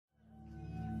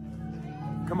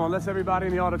Come on, let's everybody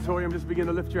in the auditorium just begin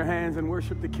to lift your hands and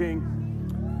worship the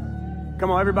King.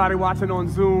 Come on, everybody watching on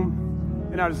Zoom,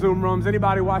 in our Zoom rooms,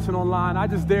 anybody watching online, I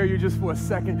just dare you just for a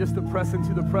second just to press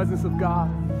into the presence of God.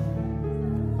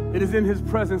 It is in His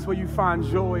presence where you find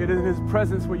joy. It is in His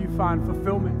presence where you find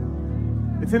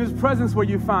fulfillment. It's in His presence where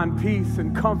you find peace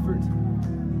and comfort.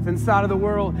 It's inside of the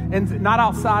world, and not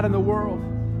outside in the world,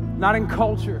 not in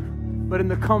culture, but in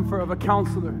the comfort of a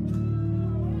counselor,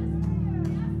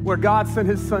 where God sent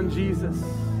His Son Jesus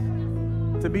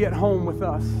to be at home with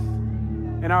us,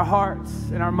 in our hearts,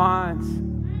 in our minds.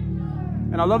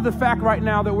 And I love the fact right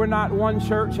now that we're not one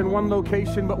church in one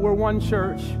location, but we're one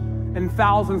church in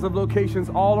thousands of locations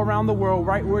all around the world,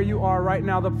 right where you are right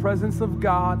now. The presence of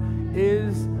God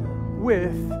is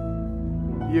with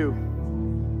you.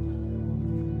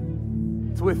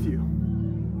 It's with you.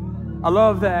 I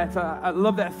love that. I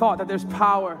love that thought that there's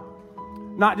power,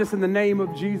 not just in the name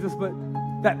of Jesus, but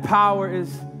that power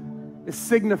is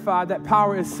signified, that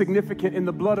power is significant in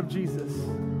the blood of Jesus.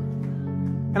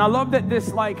 And I love that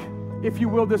this, like, if you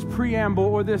will, this preamble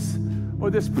or this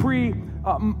resurrection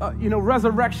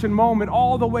moment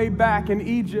all the way back in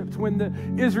Egypt when the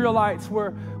Israelites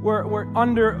were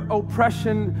under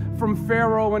oppression from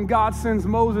Pharaoh, and God sends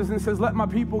Moses and says, let my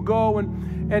people go. And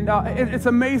it's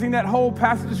amazing, that whole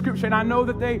passage of scripture. And I know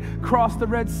that they crossed the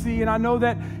Red Sea, and I know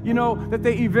that, that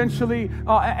they eventually,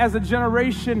 as a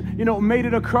generation, made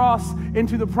it across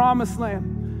into the promised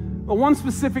land. But one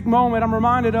specific moment I'm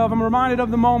reminded of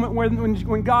the moment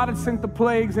when God had sent the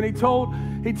plagues, and He told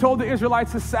the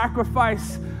Israelites to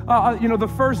sacrifice the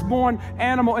firstborn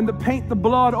animal and to paint the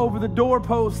blood over the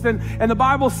doorpost. And the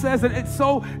Bible says that it's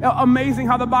so amazing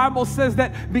how the Bible says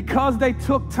that because they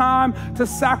took time to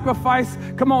sacrifice,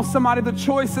 come on somebody, the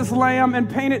choicest lamb and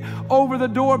paint it over the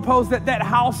doorpost, that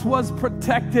house was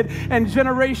protected and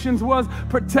generations was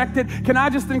protected. Can I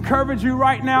just encourage you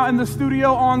right now in the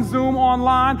studio, on Zoom,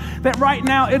 online, that right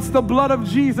now it's the blood of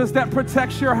Jesus that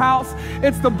protects your house.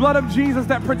 It's the blood of Jesus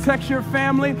that protects your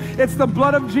family. It's the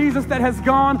blood of Jesus that has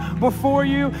gone before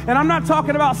you. And I'm not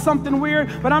talking about something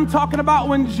weird, but I'm talking about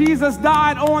when Jesus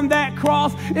died on that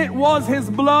cross, it was His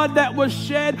blood that was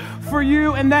shed for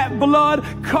you, and that blood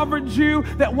covered you,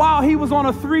 that while He was on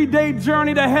a 3-day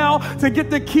journey to hell to get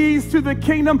the keys to the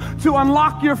kingdom, to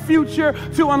unlock your future,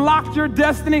 to unlock your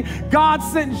destiny, God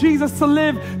sent Jesus to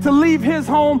leave His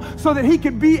home so that He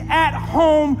could be at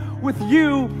home with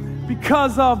you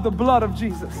because of the blood of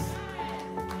Jesus.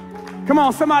 Come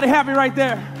on, somebody happy right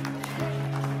there.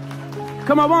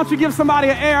 Come on, why don't you give somebody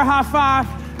an air high five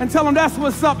and tell them that's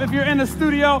what's up if you're in the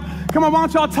studio. Come on, why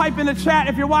don't y'all type in the chat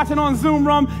if you're watching on Zoom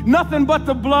room, nothing but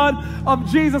the blood of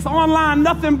Jesus. Online,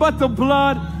 nothing but the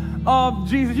blood of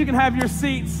Jesus. You can have your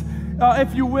seats,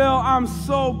 if you will. I'm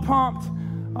so pumped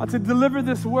to deliver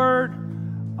this word.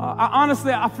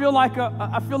 I feel like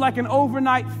an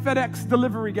overnight FedEx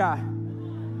delivery guy,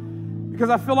 because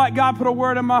I feel like God put a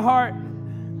word in my heart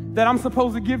that I'm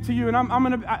supposed to give to you. And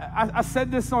I said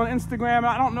this on Instagram, and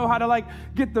I don't know how to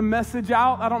get the message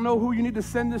out. I don't know who you need to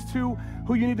send this to,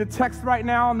 who you need to text right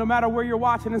now, no matter where you're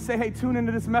watching, and say, hey, tune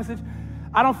into this message.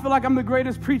 I don't feel like I'm the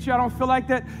greatest preacher. I don't feel like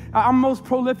that I'm most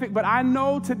prolific, but I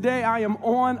know today I am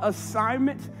on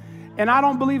assignment, and I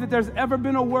don't believe that there's ever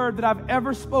been a word that I've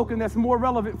ever spoken that's more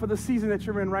relevant for the season that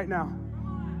you're in right now.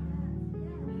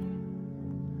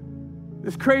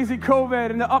 This crazy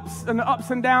COVID and the ups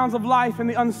and downs of life, and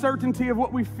the uncertainty of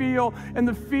what we feel, and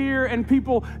the fear, and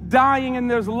people dying, and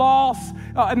there's loss,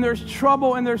 and there's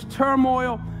trouble, and there's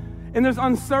turmoil, and there's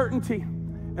uncertainty.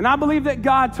 And I believe that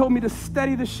God told me to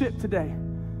steady the ship today.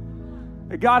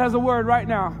 That God has a word right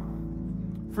now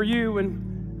for you,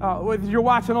 and whether you're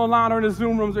watching online or in the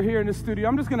Zoom rooms or here in the studio,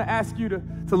 I'm just going to ask you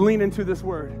to lean into this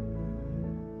word.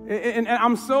 And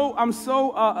I'm so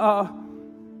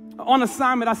on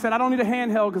assignment. I said, I don't need a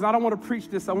handheld because I don't want to preach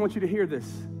this. I want you to hear this.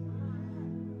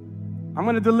 I'm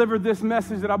going to deliver this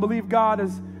message that I believe God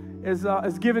has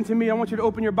given to me. I want you to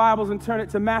open your Bibles and turn it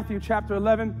to Matthew chapter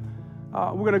 11.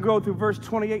 We're going to go through verse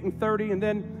 28 and 30, and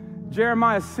then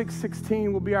Jeremiah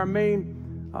 6:16 will be our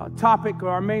main topic, or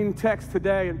our main text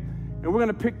today. And we're going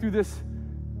to pick through this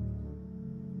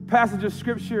passage of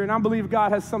Scripture, and I believe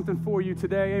God has something for you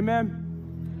today. Amen.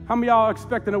 How many of y'all are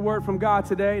expecting a word from God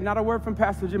today? Not a word from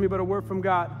Pastor Jimmy, but a word from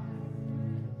God.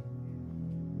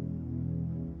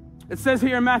 It says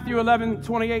here in Matthew 11,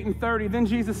 28 and 30, then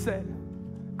Jesus said,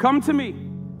 come to me,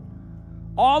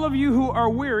 all of you who are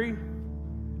weary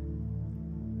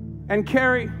and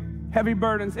carry heavy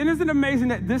burdens. And isn't it amazing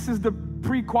that this is the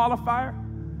pre-qualifier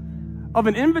of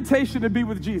an invitation to be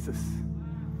with Jesus?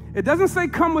 It doesn't say,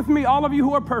 come with me, all of you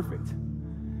who are perfect.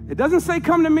 It doesn't say,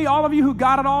 come to me, all of you who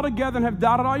got it all together and have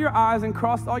dotted all your I's and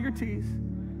crossed all your T's.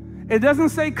 It doesn't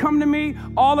say, come to me,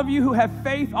 all of you who have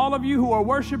faith, all of you who are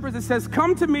worshipers. It says,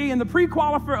 come to me, and the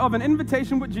pre-qualifier of an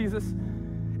invitation with Jesus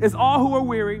is all who are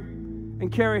weary and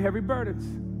carry heavy burdens.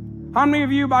 How many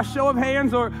of you, by show of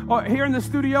hands, or here in the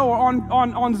studio, or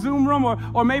on Zoom room,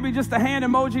 or maybe just a hand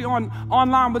emoji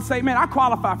online would say, man, I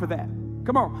qualify for that.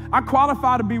 Come on, I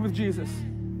qualify to be with Jesus.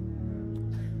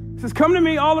 It says, come to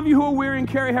me, all of you who are weary and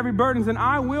carry heavy burdens, and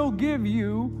I will give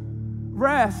you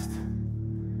rest.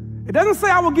 It doesn't say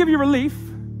I will give you relief.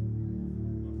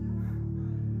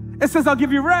 It says I'll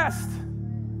give you rest.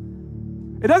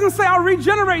 It doesn't say I'll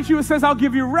regenerate you. It says I'll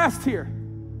give you rest here.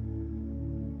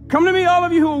 Come to me, all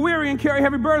of you who are weary and carry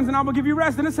heavy burdens, and I will give you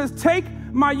rest. And it says, take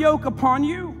my yoke upon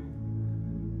you.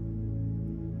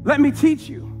 Let me teach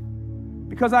you,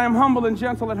 because I am humble and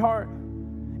gentle at heart.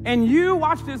 And you,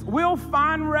 watch this, will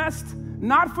find rest,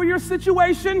 not for your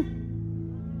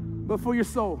situation, but for your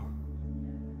soul.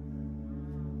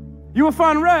 You will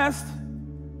find rest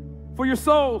for your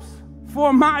souls.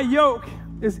 For my yoke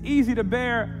is easy to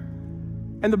bear,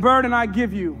 and the burden I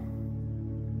give you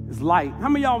is light. How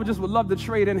many of y'all just would love to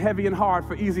trade in heavy and hard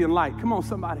for easy and light? Come on,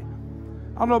 somebody.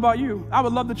 I don't know about you. I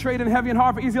would love to trade in heavy and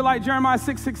hard for easy and light. Jeremiah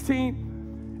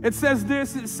 6:16. It says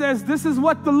this. It says, this is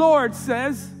what the Lord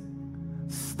says.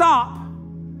 Stop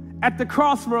at the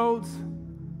crossroads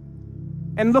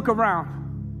and look around.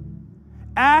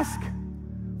 Ask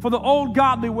for the old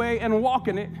godly way and walk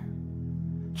in it.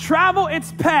 Travel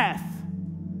its path,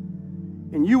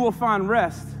 and you will find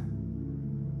rest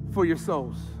for your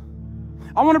souls.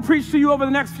 I want to preach to you over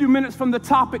the next few minutes from the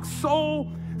topic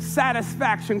soul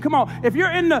satisfaction. Come on, if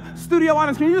you're in the studio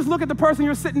audience, can you just look at the person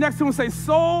you're sitting next to and say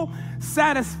soul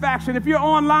satisfaction? If you're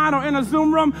online or in a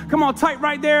Zoom room, come on, type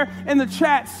right there in the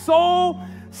chat, soul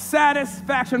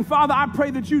satisfaction. Father, I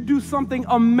pray that you do something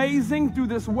amazing through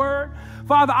this word.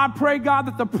 Father, I pray, God,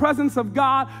 that the presence of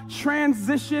God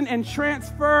transition and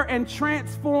transfer and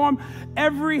transform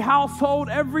every household,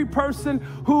 every person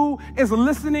who is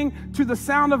listening to the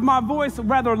sound of my voice,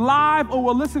 whether live or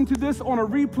will listen to this on a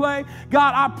replay.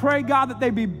 God, I pray, God, that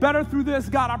they be better through this.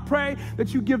 God, I pray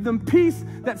that you give them peace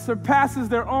that surpasses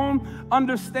their own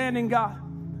understanding, God.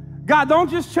 God, don't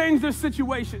just change their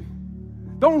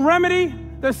situation. Don't remedy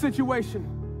their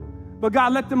situation. But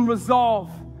God, let them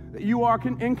resolve that you are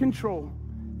in control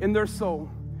in their soul.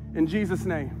 In Jesus'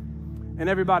 name. And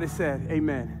everybody said,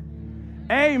 amen.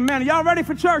 Amen. Y'all ready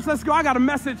for church? Let's go. I got a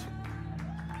message.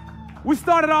 We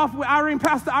started off with Irene,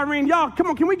 Pastor Irene. Y'all, come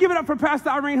on, can we give it up for Pastor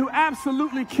Irene, who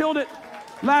absolutely killed it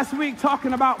last week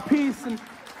talking about peace. And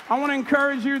I want to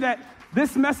encourage you that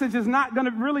this message is not going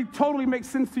to really totally make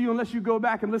sense to you unless you go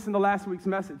back and listen to last week's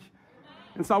message.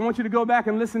 And so I want you to go back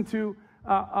and listen to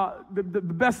the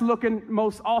best looking,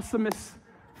 most awesomest,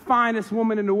 finest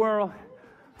woman in the world,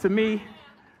 to me,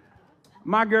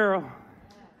 my girl,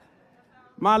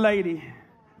 my lady.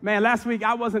 Man, last week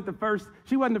I wasn't the first,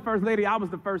 she wasn't the first lady, I was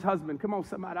the first husband. Come on,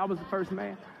 somebody, I was the first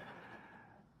man.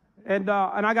 And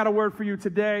I got a word for you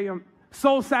today,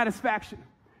 soul satisfaction.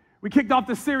 We kicked off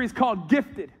this series called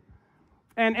Gifted.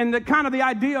 And the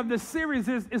idea of this series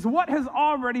is what has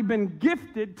already been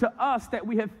gifted to us that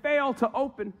we have failed to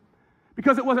open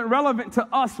because it wasn't relevant to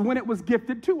us when it was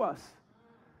gifted to us.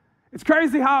 It's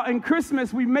crazy how in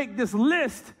Christmas we make this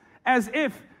list as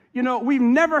if, we've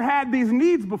never had these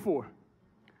needs before.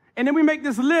 And then we make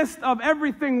this list of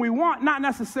everything we want, not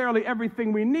necessarily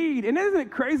everything we need. And isn't it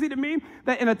crazy to me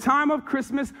that in a time of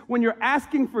Christmas, when you're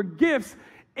asking for gifts,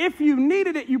 if you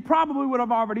needed it, you probably would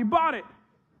have already bought it.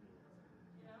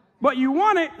 But you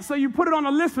want it, so you put it on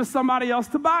a list for somebody else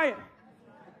to buy it.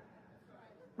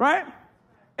 Right?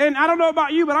 And I don't know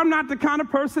about you, but I'm not the kind of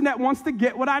person that wants to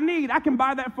get what I need. I can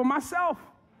buy that for myself.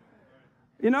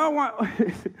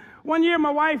 One year my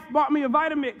wife bought me a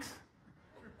Vitamix.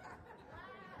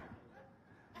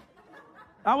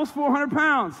 I was 400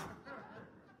 pounds.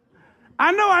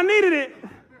 I know I needed it,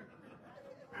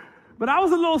 but I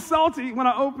was a little salty when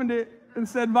I opened it and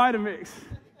said Vitamix.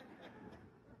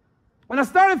 When I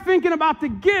started thinking about the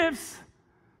gifts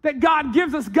that God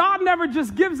gives us, God never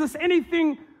just gives us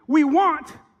anything we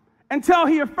want until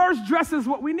he first dresses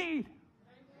what we need.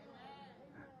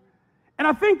 And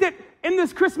I think that in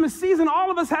this Christmas season,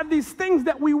 all of us have these things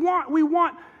that we want. We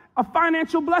want a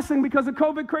financial blessing because of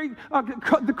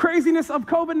the craziness of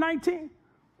COVID-19.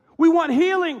 We want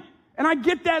healing, and I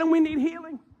get that, and we need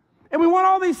healing. And we want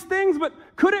all these things, but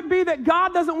could it be that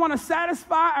God doesn't want to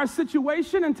satisfy our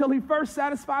situation until he first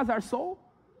satisfies our soul?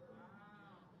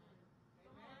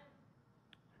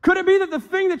 Could it be that the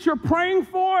thing that you're praying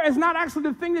for is not actually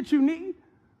the thing that you need?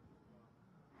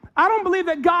 I don't believe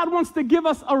that God wants to give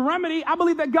us a remedy. I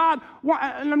believe that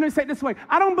let me say it this way.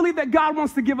 I don't believe that God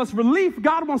wants to give us relief.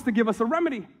 God wants to give us a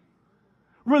remedy.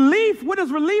 Relief, what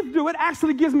does relief do? It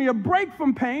actually gives me a break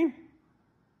from pain.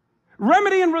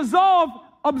 Remedy and resolve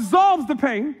absolves the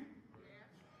pain.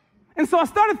 And so I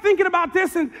started thinking about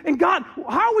this, and God,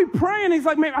 how are we praying? He's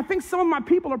like, man, I think some of my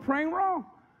people are praying wrong.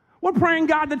 We're praying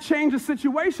God to change the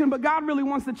situation, but God really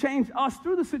wants to change us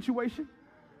through the situation.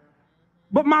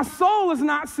 But my soul is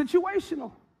not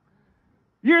situational.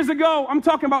 Years ago, I'm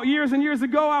talking about years and years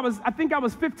ago, I think I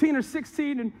was 15 or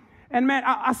 16, and man,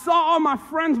 I saw all my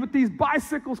friends with these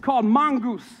bicycles called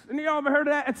mongoose. Any of y'all ever heard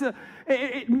of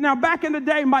that? Now, back in the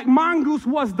day, mongoose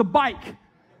was the bike.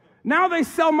 Now they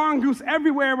sell mongoose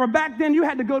everywhere, where back then you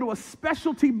had to go to a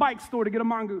specialty bike store to get a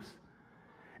mongoose.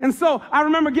 And so I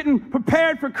remember getting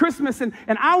prepared for Christmas, and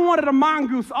I wanted a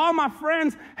mongoose. All my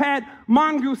friends had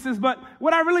mongooses, but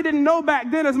what I really didn't know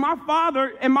back then is my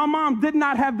father and my mom did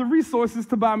not have the resources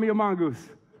to buy me a mongoose.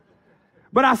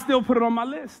 But I still put it on my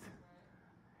list.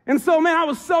 And so, man, I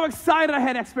was so excited. I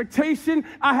had expectation.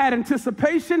 I had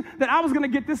anticipation that I was going to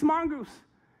get this mongoose.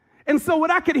 And so what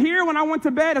I could hear when I went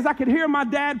to bed is I could hear my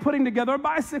dad putting together a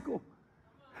bicycle.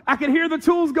 I could hear the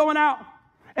tools going out.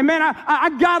 And man, I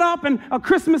got up, and a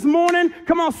Christmas morning,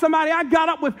 come on somebody, I got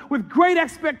up with great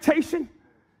expectation.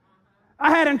 I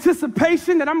had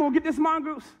anticipation that I'm going to get this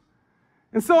mongoose.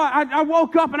 And so I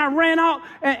woke up and I ran out,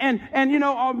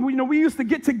 and we used to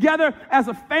get together as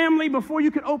a family before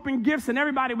you could open gifts, and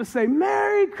everybody would say,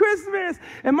 Merry Christmas.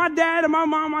 And my dad and my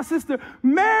mom, my sister,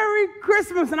 Merry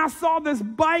Christmas. And I saw this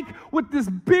bike with this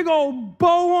big old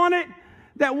bow on it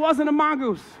that wasn't a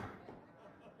mongoose.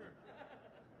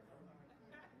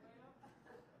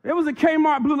 It was a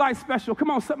Kmart Blue Light Special. Come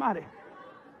on, somebody.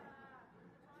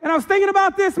 And I was thinking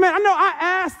about this, man. I know I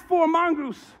asked for a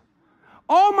mongoose.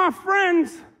 All my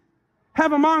friends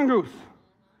have a mongoose,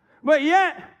 but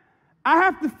yet I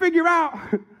have to figure out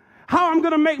how I'm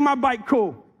going to make my bike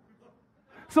cool.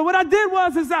 So what I did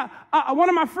was one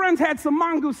of my friends had some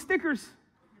mongoose stickers.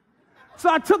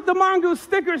 So I took the mongoose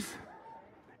stickers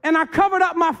and I covered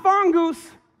up my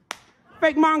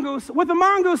fake mongoose, with a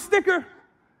mongoose sticker.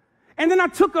 And then I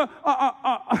took a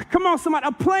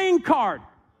playing card,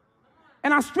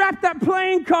 and I strapped that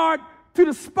playing card to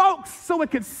the spokes so it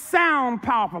could sound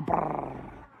powerful.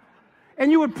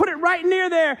 And you would put it right near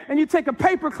there, and you take a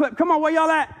paper clip. Come on, where y'all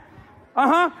at?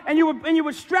 And you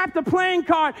would strap the playing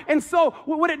card. And so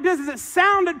what it does is it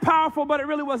sounded powerful, but it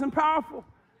really wasn't powerful.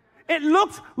 It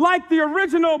looked like the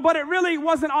original, but it really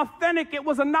wasn't authentic. It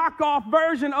was a knockoff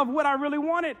version of what I really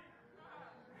wanted.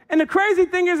 And the crazy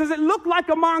thing is it looked like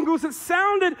a mongoose. It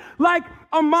sounded like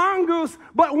a mongoose.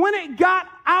 But when it got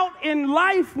out in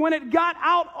life, when it got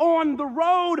out on the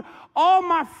road, all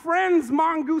my friends'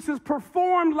 mongooses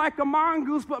performed like a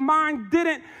mongoose, but mine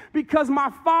didn't, because my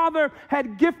father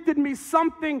had gifted me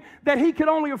something that he could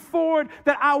only afford,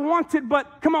 that I wanted,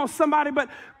 but come on, somebody, but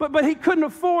he couldn't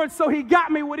afford, so he got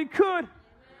me what he could.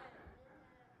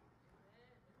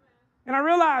 And I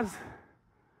realized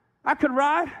I could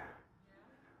ride.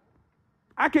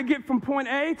 I could get from point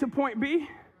A to point B.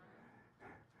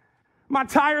 My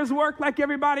tires worked like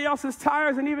everybody else's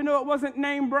tires, and even though it wasn't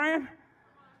name brand,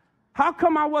 how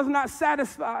come I was not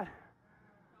satisfied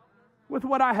with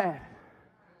what I had?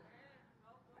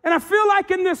 And I feel like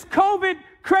in this COVID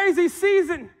crazy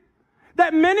season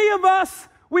that many of us,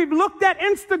 we've looked at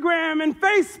Instagram and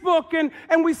Facebook,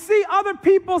 and we see other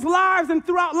people's lives, and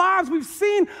throughout lives we've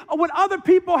seen what other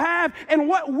people have, and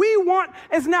what we want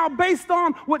is now based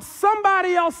on what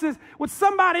somebody else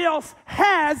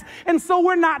has, and so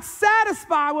we're not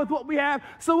satisfied with what we have.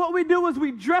 So what we do is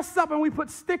we dress up and we put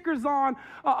stickers on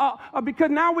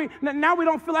because now we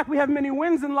don't feel like we have many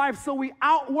wins in life, so we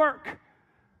outwork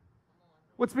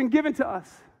what's been given to us.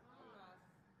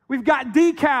 We've got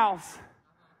decals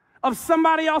of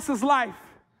somebody else's life,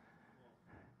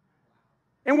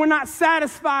 and we're not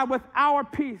satisfied with our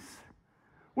peace.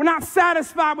 We're not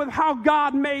satisfied with how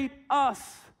God made us,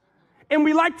 and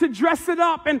we like to dress it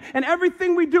up, and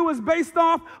everything we do is based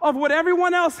off of what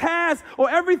everyone else has,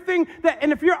 or everything that,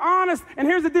 and if you're honest, and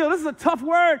here's the deal, this is a tough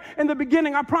word in the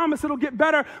beginning, I promise it'll get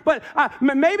better, but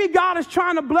maybe God is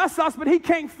trying to bless us, but he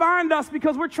can't find us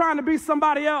because we're trying to be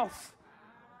somebody else.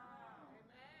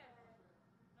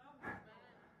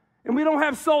 And we don't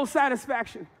have soul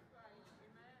satisfaction.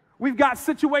 We've got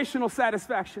situational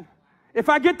satisfaction. If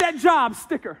I get that job,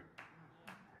 sticker.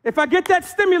 If I get that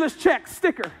stimulus check,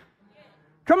 sticker.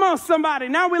 Come on, somebody.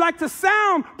 Now we like to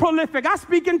sound prolific. I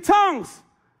speak in tongues.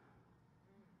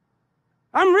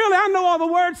 I know all the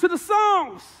words to the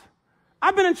songs.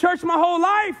 I've been in church my whole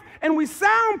life, and we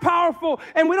sound powerful,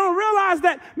 and we don't realize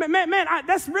that,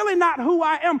 that's really not who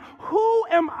I am. Who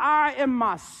am I in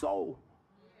my soul?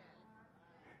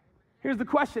 Here's the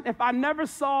question. If I never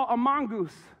saw a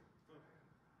mongoose,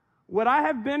 would I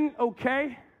have been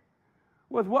okay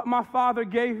with what my Father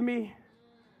gave me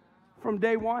from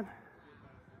day one?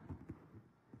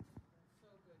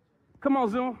 Come on,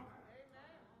 Zoom.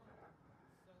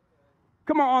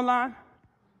 Come on, online.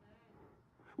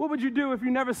 What would you do if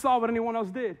you never saw what anyone else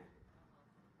did?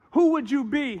 Who would you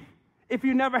be if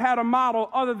you never had a model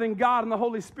other than God and the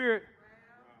Holy Spirit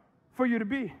for you to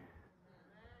be?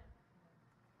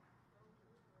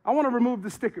 I want to remove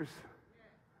the stickers.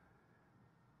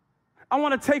 I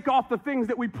want to take off the things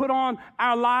that we put on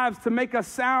our lives to make us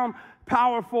sound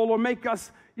powerful or make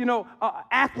us,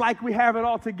 act like we have it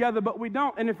all together, but we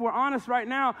don't. And if we're honest right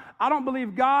now, I don't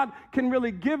believe God can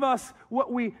really give us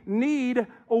what we need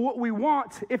or what we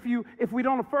want if we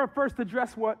don't first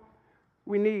address what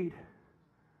we need.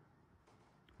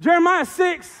 Jeremiah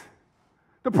 6,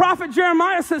 the prophet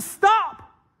Jeremiah says, stop.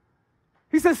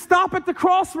 He says, stop at the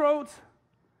crossroads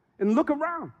and look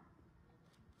around.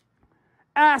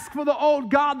 Ask for the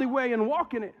old godly way and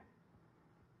walk in it.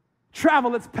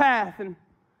 Travel its path and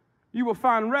you will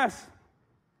find rest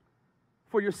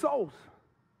for your souls.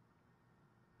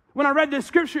 When I read this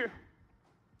scripture,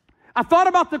 I thought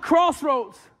about the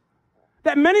crossroads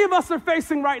that many of us are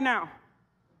facing right now.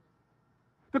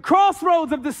 The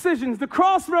crossroads of decisions, the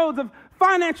crossroads of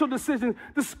financial decisions,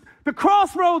 the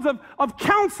crossroads of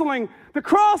counseling, the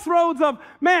crossroads of,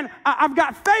 I've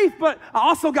got faith, but I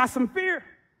also got some fear.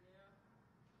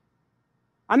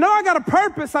 I know I got a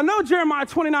purpose. I know Jeremiah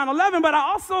 29:11, but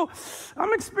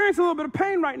I'm experiencing a little bit of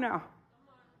pain right now.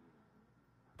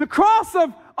 The cross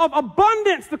of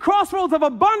abundance, the crossroads of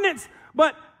abundance,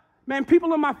 but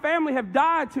people in my family have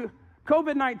died to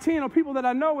COVID-19 or people that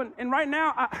I know, and right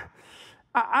now,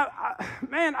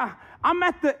 I'm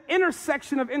at the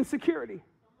intersection of insecurity.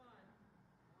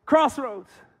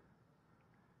 Crossroads.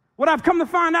 What I've come to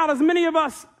find out is many of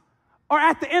us are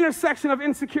at the intersection of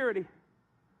insecurity.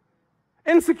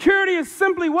 Insecurity is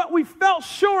simply what we felt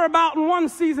sure about in one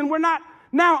season, we're not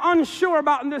now unsure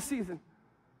about in this season.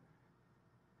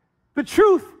 The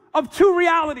truth of two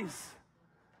realities.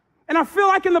 And I feel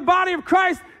like in the body of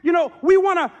Christ, we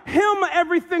want to hymn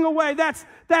everything away. That's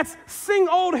sing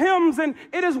old hymns, and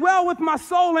it is well with my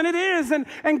soul, and it is,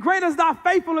 and great is thy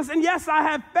faithfulness. And yes, I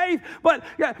have faith, but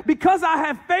because I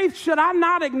have faith, should I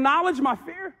not acknowledge my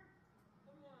fear?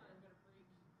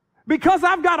 Because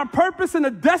I've got a purpose and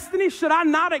a destiny, should I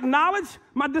not acknowledge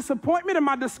my disappointment and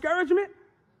my discouragement?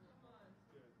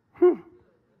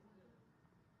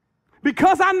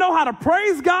 Because I know how to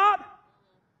praise God,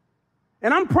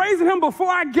 and I'm praising him before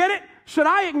I get it, should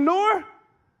I ignore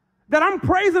that I'm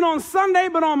praising on Sunday,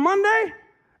 but on Monday,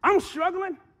 I'm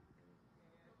struggling?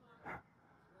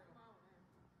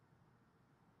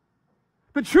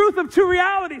 The truth of two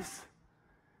realities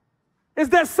is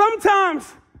that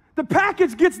sometimes the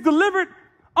package gets delivered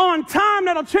on time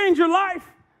that'll change your life.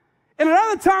 And at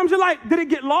other times you're like, did it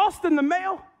get lost in the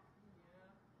mail?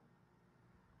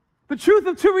 The truth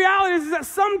of two realities is that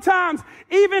sometimes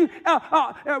even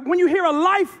when you hear a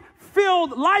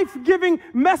life-filled, life-giving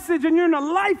message and you're in a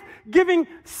life-giving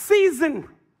season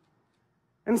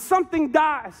and something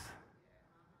dies.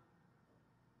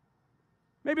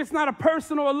 Maybe it's not a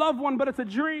person or a loved one, but it's a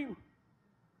dream.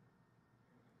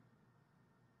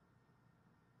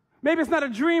 Maybe it's not a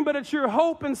dream, but it's your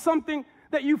hope and something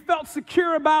that you felt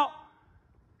secure about.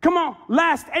 Come on,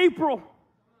 last April,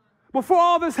 before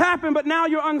all this happened, but now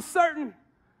you're uncertain.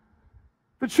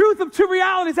 The truth of two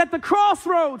realities at the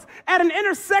crossroads, at an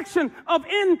intersection of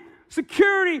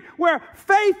insecurity, where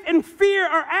faith and fear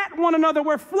are at one another,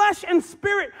 where flesh and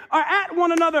spirit are at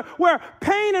one another, where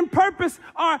pain and purpose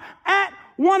are at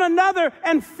one another,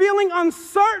 and feeling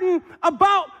uncertain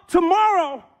about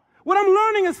tomorrow. What I'm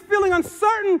learning is feeling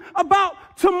uncertain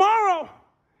about tomorrow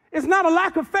is not a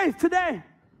lack of faith today.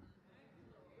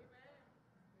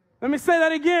 Let me say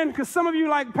that again, because some of you are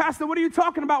like, Pastor, what are you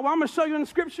talking about? Well, I'm going to show you in the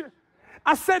scripture.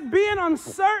 I said being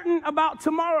uncertain about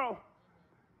tomorrow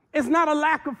is not a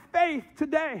lack of faith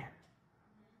today.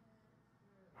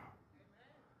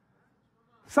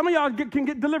 Some of y'all can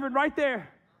get delivered right there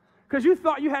because you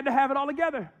thought you had to have it all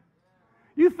together.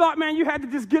 You thought, you had to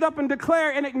just get up and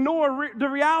declare and ignore the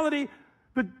reality,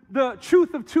 the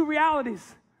truth of two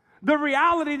realities. The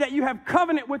reality that you have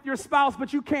covenant with your spouse,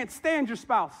 but you can't stand your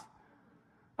spouse.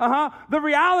 The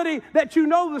reality that you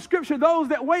know the scripture, those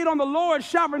that wait on the Lord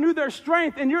shall renew their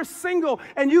strength, and you're single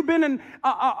and you've been in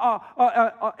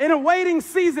a waiting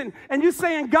season, and you're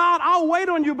saying, God, I'll wait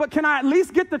on you, but can I at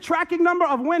least get the tracking number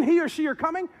of when he or she are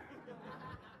coming?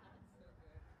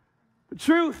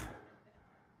 truth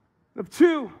of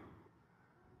two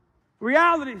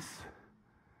realities: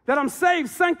 that I'm saved,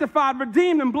 sanctified,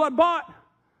 redeemed, and blood bought.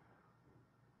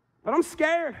 But I'm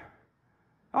scared.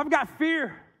 I've got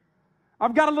fear.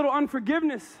 I've got a little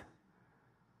unforgiveness.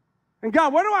 And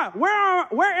God, where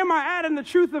am I at in the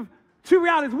truth of two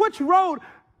realities? Which road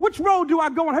do I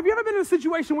go on? Have you ever been in a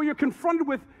situation where you're confronted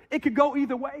with it could go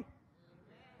either way?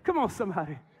 Come on,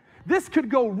 somebody. This could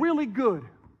go really good.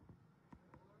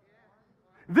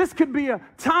 This could be a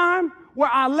time where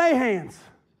I lay hands,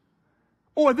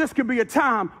 or this could be a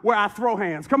time where I throw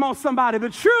hands. Come on, somebody. The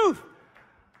truth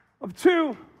of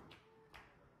two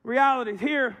realities.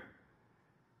 Here,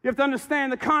 you have to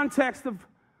understand the context of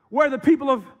where the people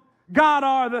of God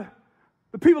are.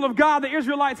 The people of God, the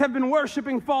Israelites, have been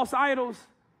worshiping false idols.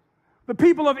 The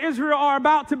people of Israel are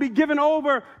about to be given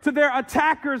over to their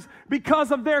attackers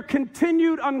because of their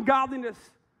continued ungodliness.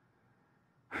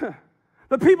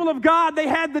 The people of God, they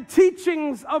had the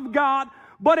teachings of God,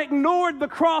 but ignored the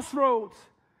crossroads.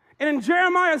 And in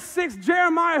Jeremiah 6,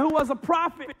 Jeremiah, who was a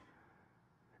prophet,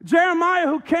 Jeremiah,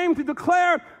 who came to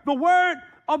declare the word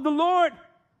of the Lord,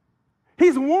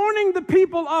 he's warning the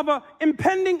people of an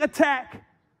impending attack.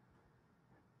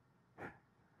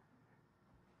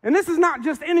 And this is not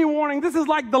just any warning. This is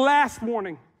like the last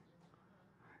warning.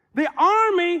 The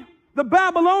army, the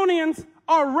Babylonians,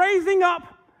 are raising up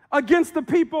against the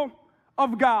people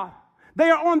of God.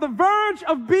 They are on the verge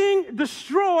of being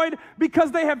destroyed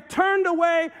because they have turned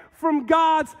away from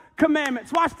God's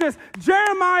commandments. Watch this.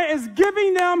 Jeremiah is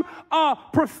giving them a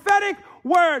prophetic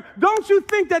word. Don't you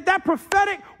think that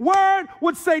prophetic word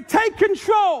would say, take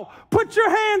control, put your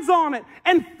hands on it,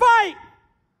 and fight?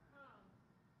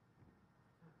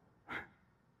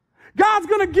 God's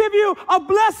going to give you a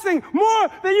blessing more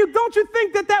than you. Don't you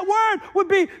think that word would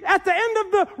be at the end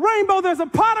of the rainbow, there's a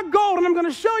pot of gold, and I'm going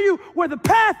to show you where the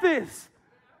path is.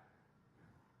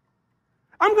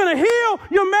 I'm going to heal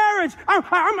your marriage.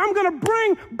 I'm going to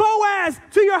bring Boaz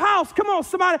to your house. Come on,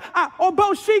 somebody. Or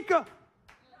Boshika.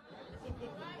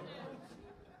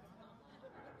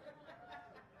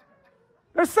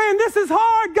 They're saying, this is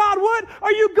hard, God. What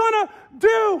are you going to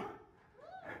do?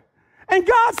 And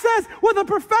God says, with a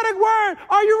prophetic word,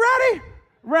 are you ready?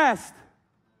 Rest.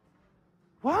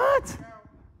 What?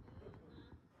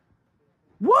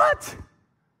 What?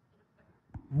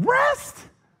 Rest?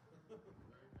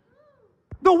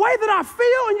 The way that I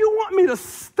feel, and you want me to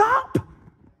stop?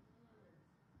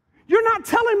 You're not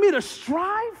telling me to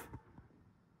strive?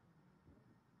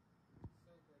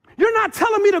 You're not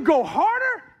telling me to go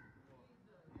harder?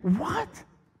 What?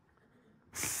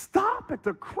 Stop at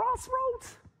the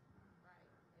crossroads?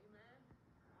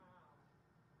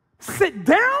 Sit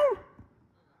down?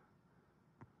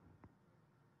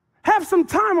 Have some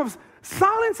time of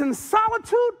silence and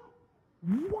solitude?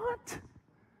 What?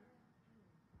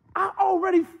 I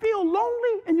already feel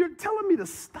lonely and you're telling me to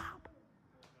stop?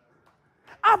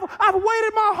 I've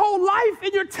waited my whole life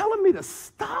and you're telling me to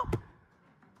stop?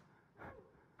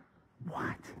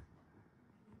 What?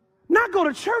 Not go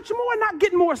to church more, not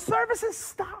get more services?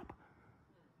 Stop.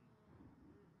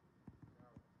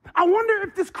 I wonder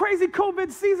if this crazy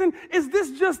COVID season, is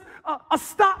this just a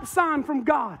stop sign from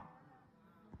God?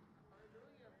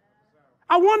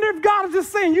 I wonder if God is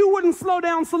just saying, you wouldn't slow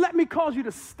down, so let me cause you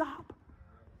to stop.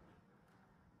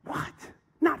 What?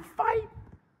 Not fight?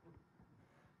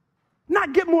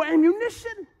 Not get more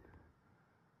ammunition?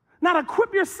 Not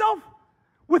equip yourself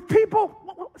with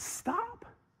people? Stop.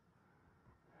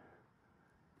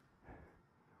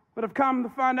 But I've come to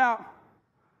find out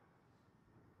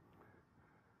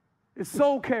is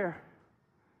soul care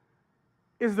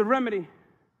is the remedy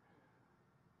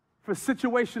for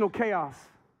situational chaos.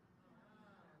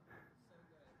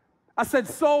 I said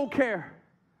soul care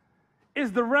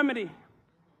is the remedy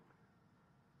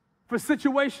for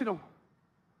situational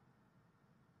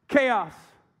chaos.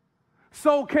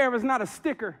 Soul care is not a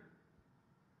sticker.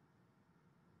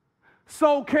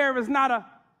 Soul care is not a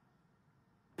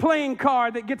playing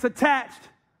card that gets attached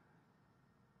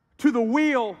to the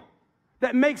wheel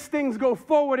that makes things go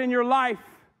forward in your life.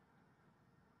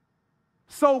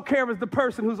 Soul care is the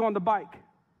person who's on the bike.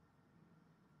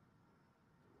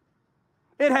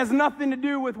 It has nothing to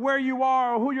do with where you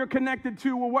are or who you're connected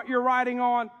to or what you're riding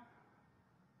on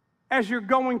as you're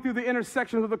going through the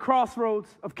intersections of the crossroads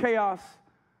of chaos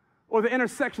or the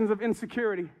intersections of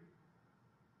insecurity.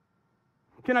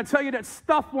 Can I tell you that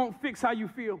stuff won't fix how you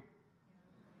feel?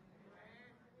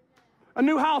 A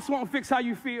new house won't fix how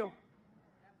you feel.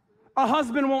 A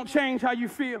husband won't change how you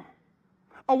feel.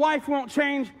 A wife won't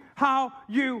change how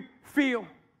you feel.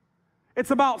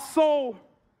 It's about soul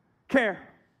care.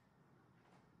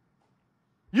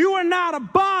 You are not a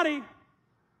body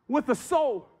with a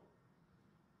soul.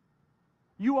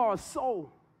 You are a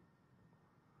soul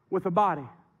with a body.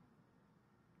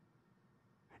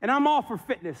 And I'm all for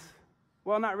fitness.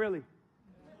 Well, not really.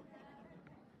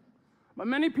 But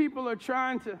many people are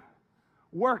trying to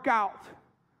work out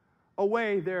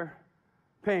away their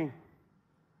pain,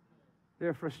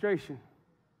 their frustration.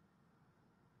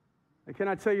 And can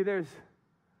I tell you, there's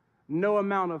no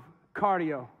amount of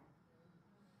cardio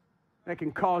that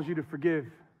can cause you to forgive.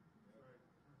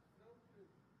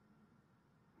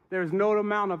 There's no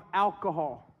amount of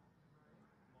alcohol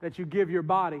that you give your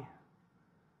body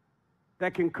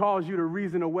that can cause you to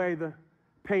reason away the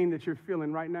pain that you're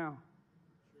feeling right now.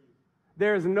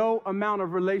 There is no amount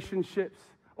of relationships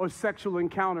or sexual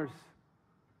encounters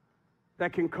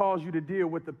that can cause you to deal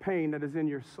with the pain that is in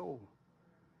your soul.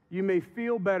 You may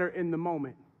feel better in the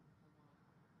moment,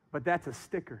 but that's a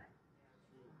sticker.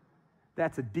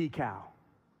 That's a decal.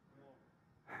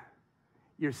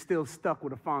 You're still stuck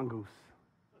with a fungus.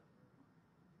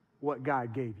 What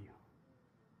God gave you.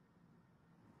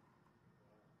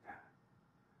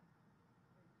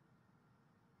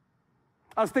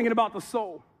 I was thinking about the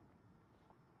soul.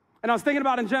 And I was thinking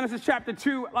about in Genesis chapter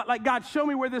 2, like God, show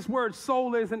me where this word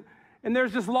soul is. And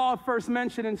there's this law of first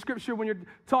mention in Scripture when you're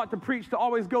taught to preach to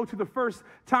always go to the first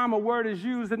time a word is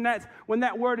used. And that's when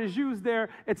that word is used there,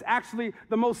 it's actually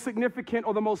the most significant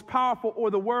or the most powerful or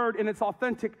the word in its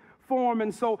authentic form.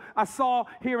 And so I saw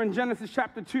here in Genesis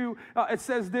chapter 2, it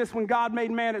says this, when God made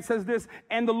man, it says this,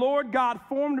 and the Lord God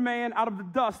formed man out of the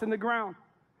dust in the ground.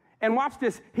 And watch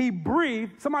this, he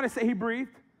breathed. Somebody say he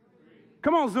breathed.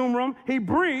 Come on, Zoom room. He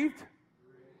breathed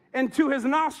into his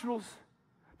nostrils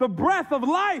the breath of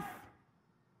life.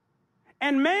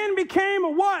 And man became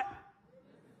a what?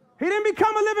 He didn't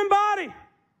become a living body.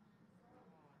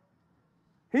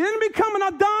 He didn't become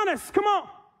an Adonis. Come on.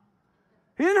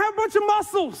 He didn't have a bunch of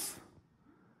muscles.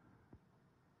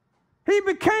 He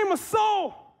became a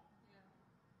soul.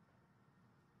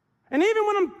 And even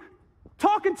when I'm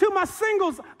talking to my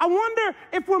singles, I wonder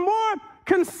if we're more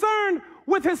concerned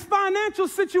with his financial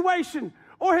situation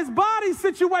or his body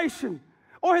situation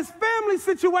or his family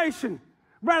situation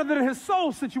rather than his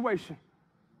soul situation.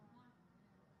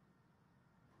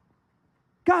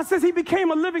 God says he became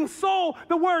a living soul.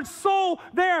 The word soul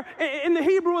there in the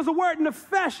Hebrew is a word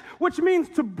nefesh, which means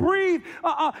to breathe.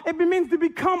 It means to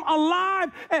become alive.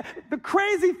 The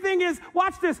crazy thing is,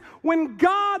 watch this, when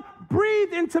God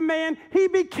breathed into man, he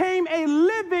became a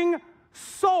living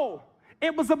soul.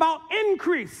 It was about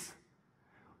increase.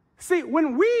 See,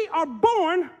 when we are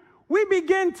born, we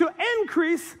begin to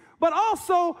increase, but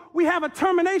also we have a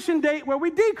termination date where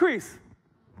we decrease.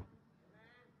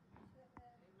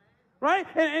 Right?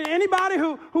 And anybody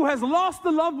who has lost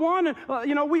a loved one, and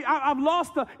I've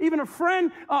lost even a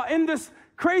friend in this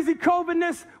crazy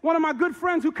COVIDness. One of my good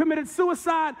friends who committed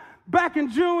suicide back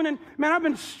in June, and man, I've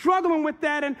been struggling with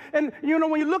that. And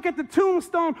when you look at the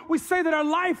tombstone, we say that our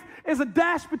life is a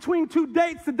dash between two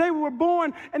dates: the day we were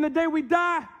born and the day we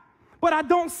die. But I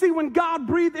don't see when God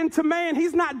breathed into man,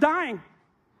 he's not dying.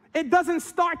 It doesn't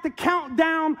start the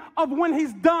countdown of when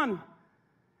he's done.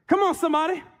 Come on,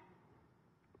 somebody.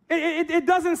 It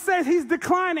doesn't say he's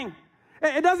declining.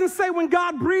 It doesn't say when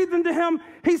God breathed into him,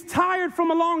 he's tired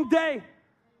from a long day.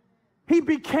 He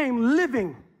became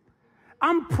living.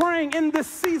 I'm praying in this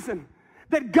season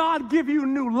that God give you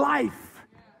new life.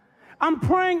 I'm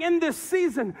praying in this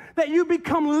season that you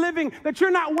become living, that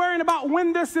you're not worrying about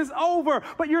when this is over,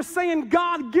 but you're saying,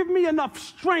 God, give me enough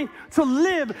strength to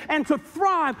live and to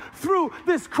thrive through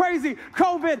this crazy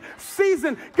COVID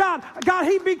season. God,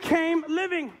 he became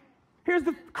living. Here's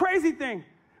the crazy thing.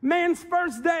 Man's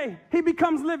first day, he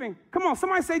becomes living. Come on,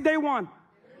 somebody say day one.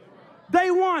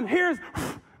 Day one, here's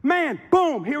man,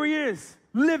 boom, here he is,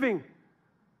 living.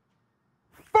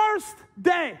 First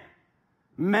day,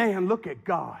 man, look at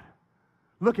God.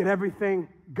 Look at everything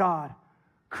God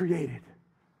created.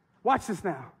 Watch this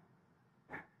now.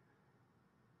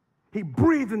 He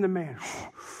breathed in the man.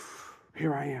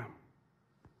 Here I am.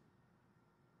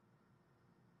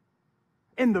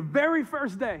 In the very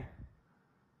first day,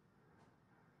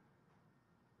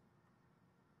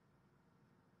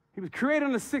 he was created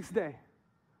on the sixth day.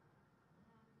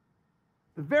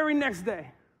 The very next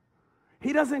day,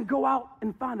 he doesn't go out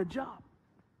and find a job.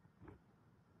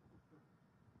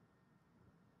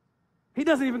 He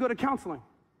doesn't even go to counseling.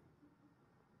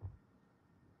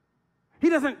 He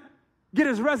doesn't get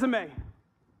his resume.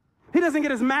 He doesn't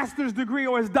get his master's degree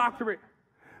or his doctorate.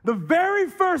 The very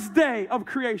first day of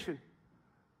creation,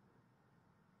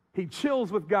 he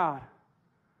chills with God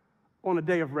on a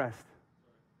day of rest.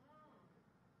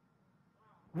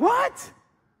 What?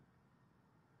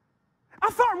 I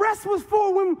thought rest was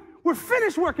for when we're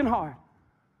finished working hard.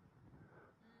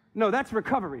 No, that's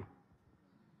recovery.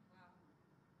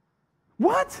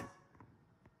 What?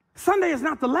 Sunday is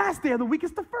not the last day of the week,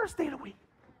 it's the first day of the week.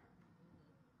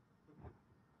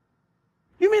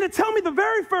 You mean to tell me the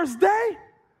very first day,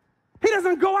 he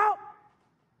doesn't go out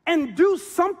and do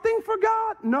something for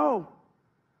God? No.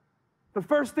 The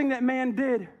first thing that man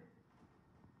did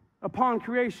upon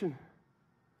creation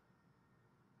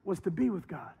was to be with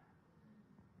God.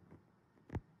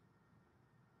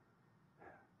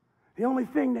 The only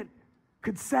thing that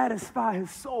could satisfy his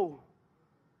soul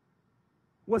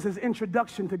was his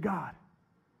introduction to God.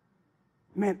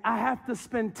 Man, I have to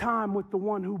spend time with the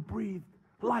one who breathed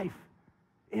life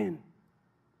into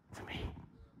me.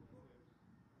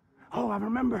 Oh, I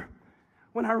remember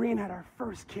when Irene had our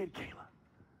first kid, Kayla.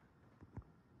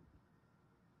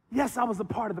 Yes, I was a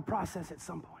part of the process at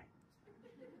some point.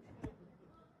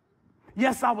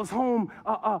 Yes, I was home.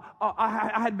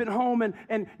 I had been home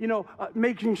and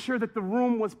making sure that the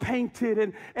room was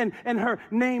painted and her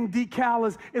name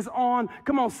decal is on.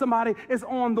 Come on, somebody, is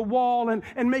on the wall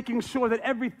and making sure that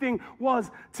everything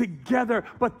was together.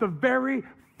 But the very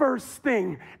first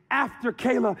thing after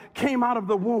Kayla came out of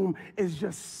the womb is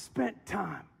just spent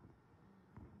time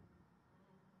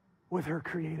with her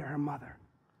creator, her mother.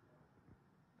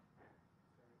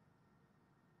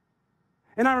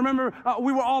 And I remember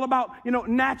we were all about,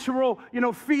 natural,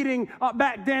 feeding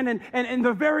back then. And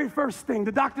the very first thing,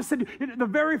 the doctor said, the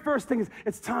very first thing is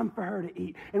it's time for her to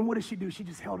eat. And what did she do? She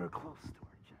just held her close to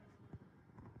her chest.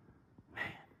 Man,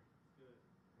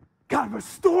 God,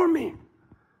 restore me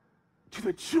to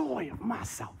the joy of my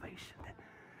salvation.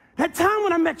 That time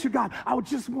when I met you, God, I would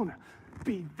just want to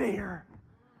be there.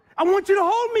 I want you to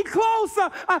hold me close.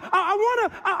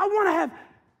 I want to have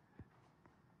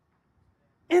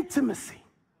intimacy.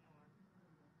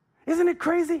 Isn't it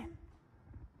crazy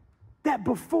that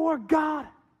before God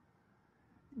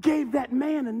gave that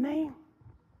man a name,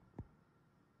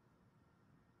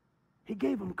 he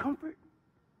gave him comfort?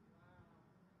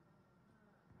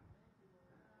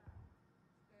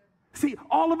 See,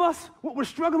 all of us, what we're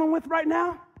struggling with right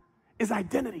now is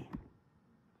identity.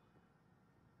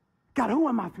 God, who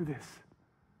am I through this?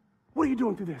 What are you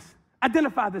doing through this?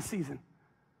 Identify this season.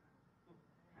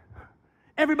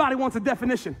 Everybody wants a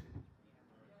definition.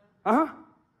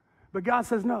 But God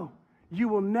says, no, you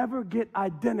will never get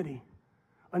identity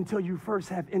until you first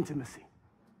have intimacy.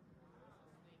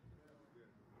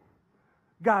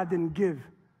 God didn't give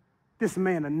this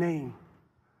man a name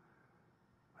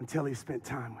until he spent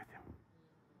time with him.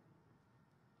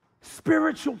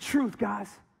 Spiritual truth, guys.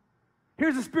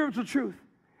 Here's the spiritual truth.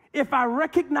 If I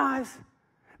recognize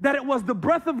that it was the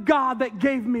breath of God that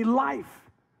gave me life,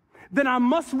 then I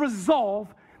must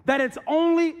resolve that it's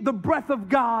only the breath of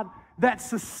God that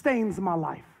sustains my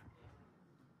life.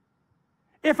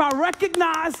 If I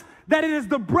recognize that it is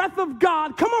the breath of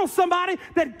God, come on somebody,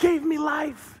 that gave me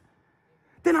life,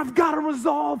 then I've got to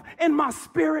resolve in my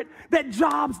spirit that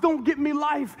jobs don't give me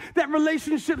life, that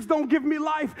relationships don't give me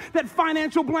life, that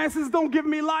financial blessings don't give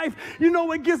me life. You know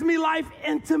what gives me life?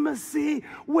 Intimacy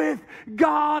with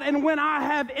God. And when I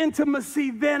have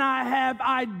intimacy, then I have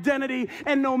identity.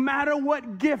 And no matter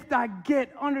what gift I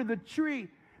get under the tree,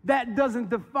 that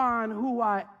doesn't define who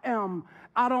I am.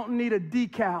 I don't need a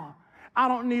decal. I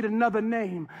don't need another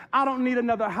name. I don't need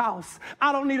another house.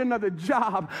 I don't need another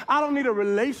job. I don't need a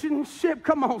relationship.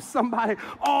 Come on, somebody.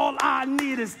 All I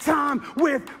need is time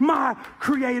with my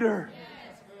Creator.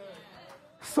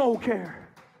 Soul care.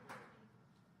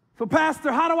 So,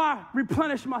 Pastor, how do I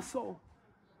replenish my soul?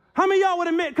 How many of y'all would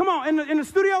admit, come on, in the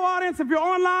studio audience, if you're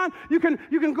online, you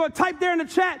can go type there in the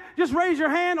chat, just raise your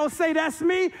hand or say, that's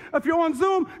me. If you're on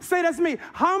Zoom, say, that's me.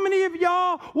 How many of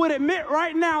y'all would admit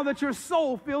right now that your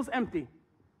soul feels empty?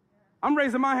 I'm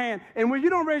raising my hand. And when you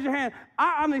don't raise your hand,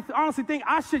 I honestly think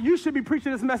you should be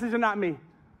preaching this message and not me.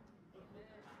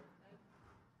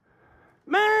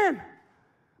 Man,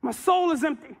 my soul is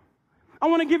empty. I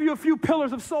want to give you a few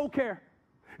pillars of soul care.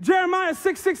 Jeremiah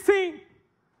 6:16.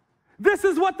 This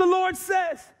is what the Lord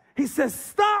says. He says,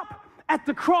 stop at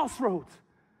the crossroads.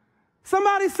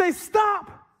 Somebody say,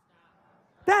 stop.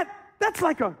 That's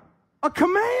like a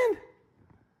command.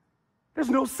 There's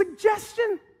no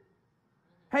suggestion.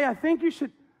 Hey, I think you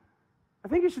should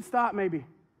stop maybe.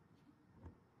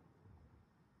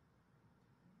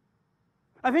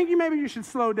 I think maybe you should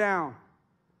slow down.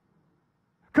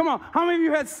 Come on, how many of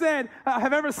you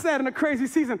have ever said in a crazy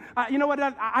season, you know what,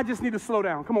 I just need to slow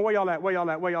down. Come on, where y'all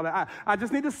at? I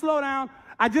just need to slow down.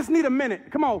 I just need a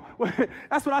minute. Come on,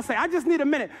 that's what I say. I just need a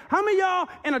minute. How many of y'all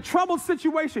in a troubled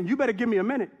situation, you better give me a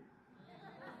minute?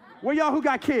 Where y'all who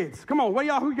got kids? Come on, where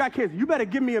y'all who got kids? You better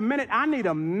give me a minute. I need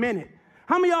a minute.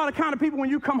 How many of y'all are the kind of people when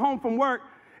you come home from work,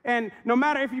 and no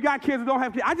matter if you got kids or don't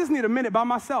have kids, I just need a minute by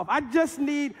myself. I just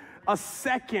need a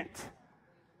second.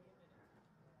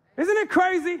 Isn't it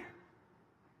crazy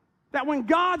that when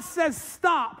God says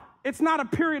stop, it's not a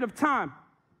period of time?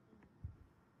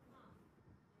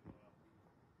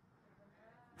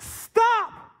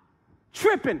 Stop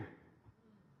tripping.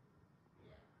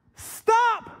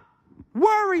 Stop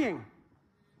worrying.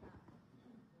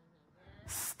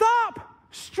 Stop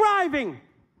striving.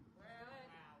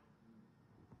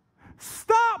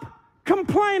 Stop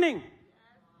complaining.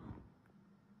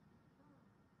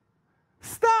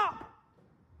 Stop.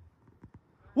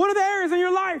 What are the areas in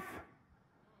your life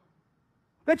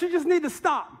that you just need to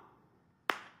stop?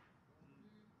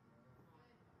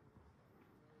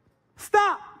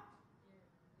 Stop.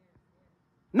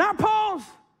 Not pause.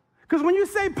 Because when you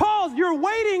say pause, you're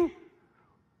waiting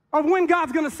of when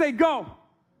God's going to say go.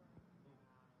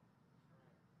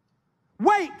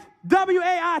 Wait.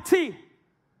 W-A-I-T.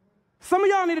 Some of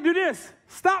y'all need to do this.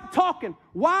 Stop talking.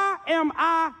 Why am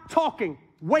I talking?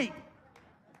 Wait.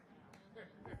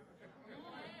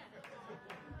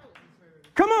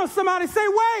 Come on, somebody say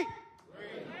wait.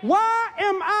 Why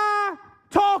am I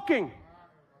talking?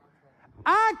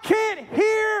 I can't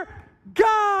hear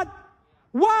God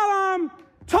while I'm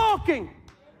talking.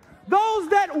 Those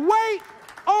that wait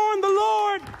on the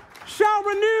Lord shall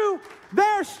renew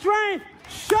their strength.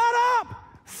 Shut up.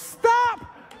 Stop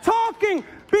talking,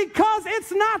 because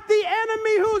it's not the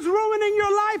enemy who's ruining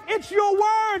your life. It's your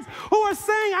words who are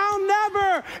saying, I'll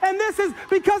never. And this is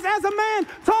because as a man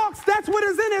talks, that's what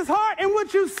is in his heart. And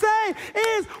what you say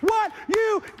is what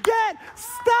you get.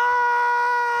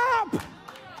 Stop.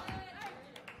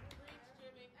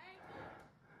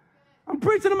 I'm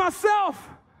preaching to myself.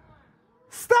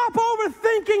 Stop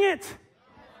overthinking it.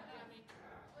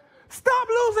 Stop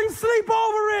losing sleep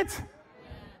over it.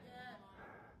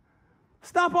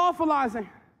 Stop awfulizing.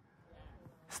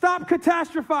 Stop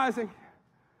catastrophizing.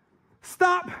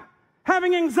 Stop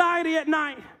having anxiety at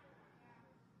night.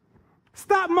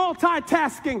 Stop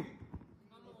multitasking.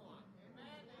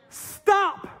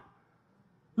 Stop.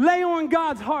 Lay on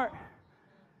God's heart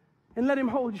and let him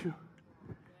hold you.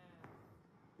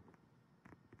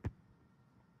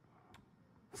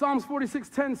 Psalms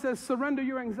 46:10 says, surrender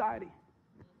your anxiety.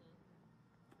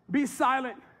 Be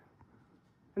silent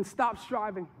and stop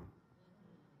striving.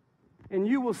 And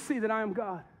you will see that I am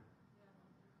God.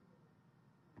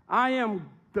 I am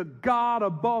the God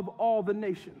above all the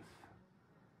nations.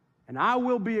 And I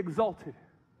will be exalted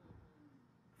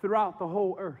throughout the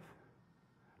whole earth.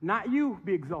 Not you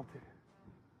be exalted.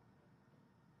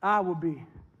 I will be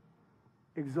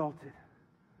exalted.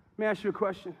 Let me ask you a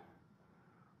question.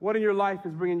 What in your life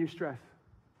is bringing you stress?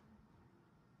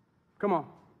 Come on.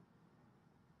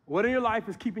 What in your life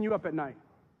is keeping you up at night?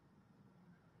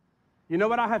 You know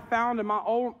what I have found in my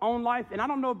own life? And I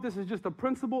don't know if this is just a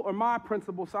principle or my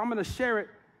principle, so I'm going to share it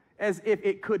as if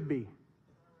it could be.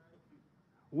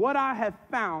 What I have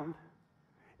found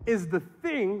is the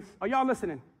things, are y'all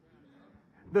listening?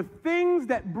 The things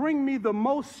that bring me the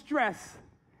most stress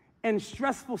in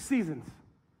stressful seasons.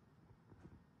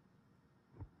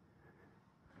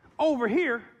 Over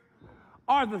here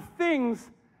are the things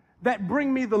that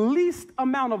bring me the least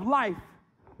amount of life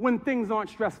when things aren't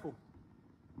stressful.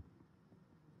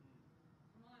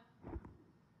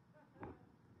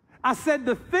 I said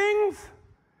the things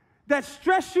that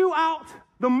stress you out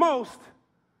the most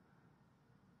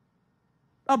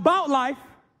about life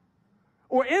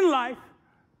or in life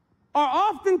are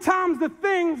oftentimes the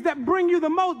things that bring you the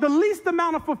least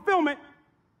amount of fulfillment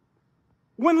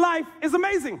when life is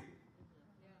amazing.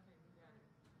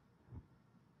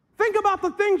 Think about the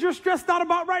things you're stressed out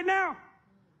about right now.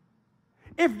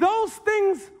 If those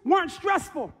things weren't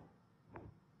stressful,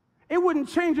 it wouldn't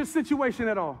change your situation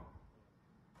at all.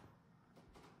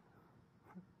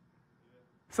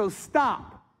 So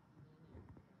stop.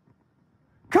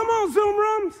 Come on, Zoom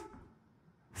rooms.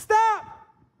 Stop.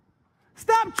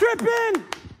 Stop tripping.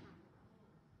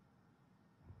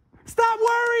 Stop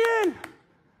worrying.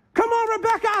 Come on,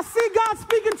 Rebecca. I see God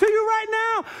speaking to you right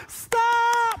now.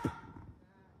 Stop.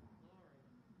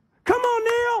 Come on,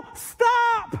 Neil.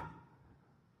 Stop.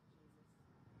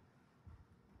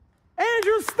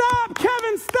 Andrew, stop.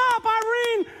 Kevin, stop.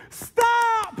 Irene,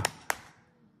 stop.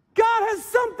 God has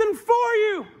something for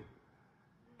you.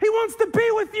 He wants to be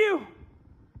with you.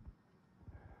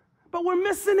 But we're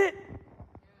missing it.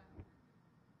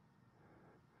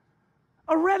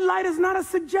 A red light is not a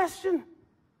suggestion.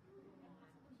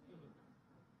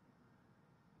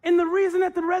 And the reason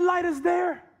that the red light is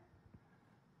there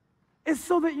is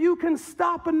so that you can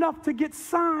stop enough to get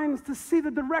signs to see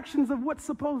the directions of what's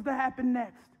supposed to happen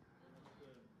next.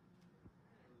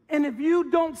 And if you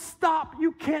don't stop,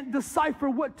 you can't decipher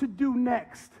what to do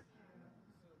next.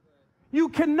 You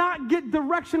cannot get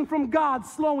direction from God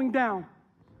slowing down.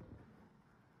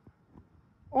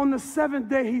 On the seventh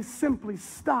day, he simply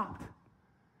stopped.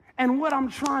 And what I'm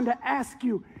trying to ask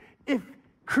you, if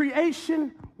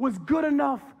creation was good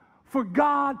enough for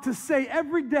God to say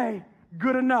every day,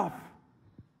 good enough,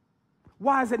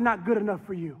 why is it not good enough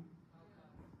for you?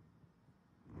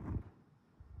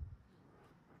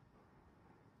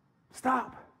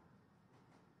 Stop.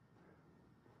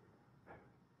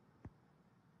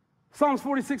 Psalms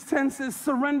 46:10 says,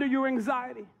 surrender your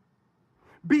anxiety.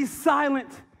 Be silent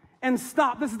and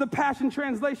stop. This is the Passion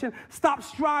Translation. Stop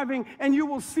striving and you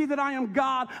will see that I am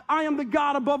God. I am the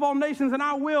God above all nations and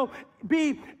I will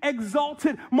be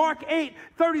exalted. Mark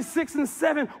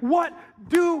 8:36-7. What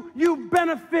do you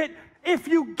benefit if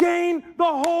you gain the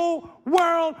whole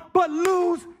world but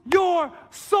lose your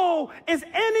soul? Is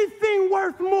anything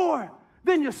worth more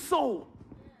than your soul?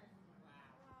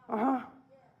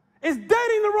 Is dating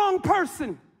the wrong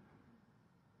person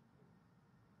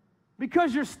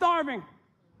because you're starving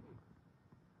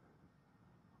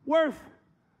worth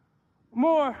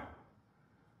more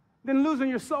than losing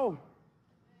your soul?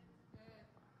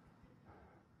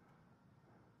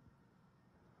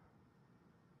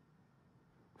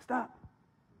 Stop.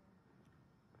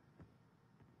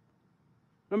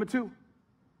 Number 2.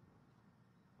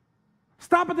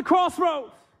 Stop at the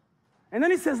crossroads. And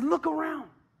then he says, look around.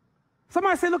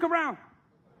 Somebody say, look around.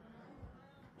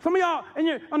 Some of y'all,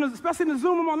 and especially in the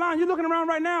Zoom room online, you're looking around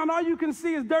right now, and all you can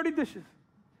see is dirty dishes.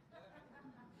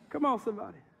 Come on,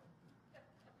 somebody.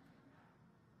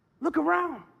 Look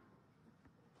around.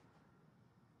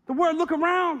 The word look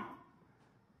around.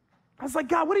 I was like,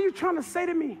 God, what are you trying to say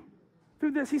to me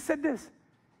through this? He said this.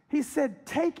 He said,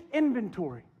 take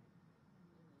inventory.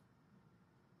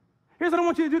 Here's what I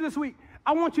want you to do this week.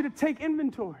 I want you to take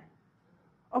inventory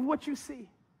of what you see.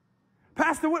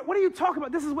 Pastor, what are you talking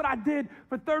about? This is what I did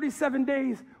for 37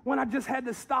 days when I just had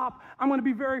to stop. I'm going to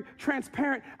be very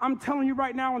transparent. I'm telling you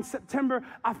right now, in September,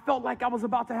 I felt like I was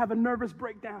about to have a nervous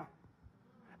breakdown.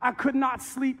 I could not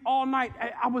sleep all night.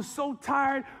 I was so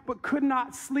tired, but could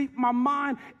not sleep. My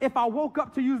mind, if I woke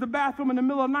up to use the bathroom in the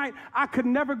middle of the night, I could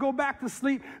never go back to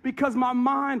sleep because my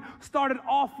mind started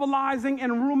awfulizing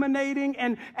and ruminating,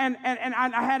 and I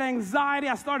had anxiety.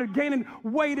 I started gaining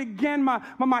weight again.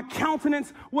 My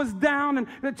countenance was down,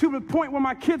 and to the point where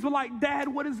my kids were like, Dad,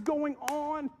 what is going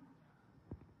on?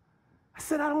 I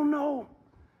said, I don't know.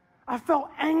 I felt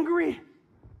angry.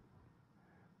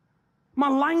 My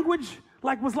language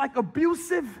was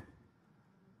abusive.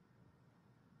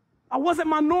 I wasn't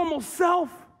my normal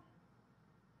self.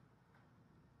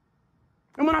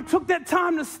 And when I took that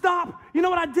time to stop, you know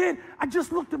what I did? I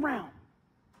just looked around.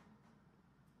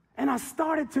 And I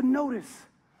started to notice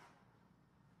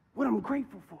what I'm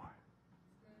grateful for.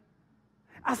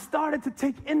 I started to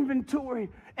take inventory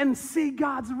and see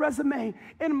God's resume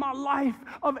in my life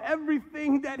of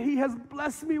everything that he has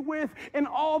blessed me with. And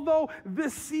although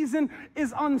this season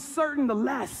is uncertain, the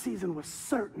last season was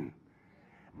certain.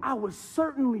 I was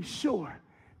certainly sure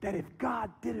that if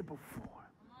God did it before,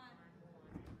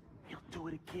 he'll do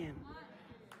it again.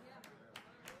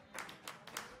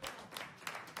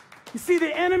 You see,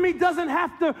 the enemy doesn't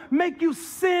have to make you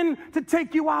sin to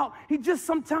take you out. He just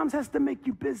sometimes has to make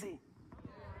you busy.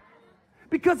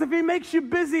 Because if he makes you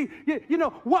busy, you know,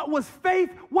 what was faith?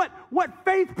 What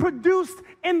faith produced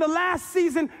in the last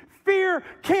season, fear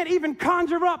can't even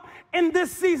conjure up in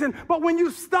this season. But when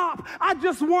you stop, I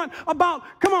just want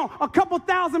a couple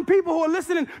thousand people who are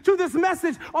listening to this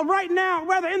message or right now,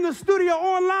 whether in the studio,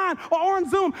 online, or on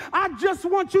Zoom. I just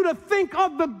want you to think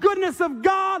of the goodness of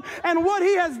God and what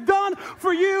he has done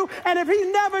for you. And if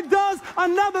he never does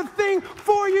another thing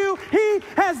for you, he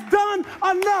has done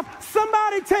enough.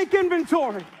 Somebody take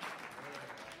inventory.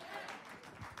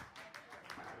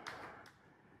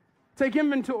 Take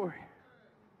inventory.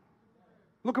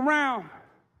 Look around.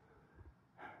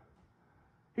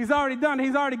 He's already done it.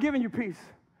 He's already given you peace.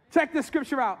 Check this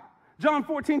scripture out. John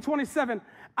 14:27.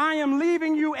 I am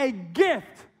leaving you a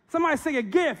gift. Somebody say a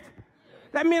gift.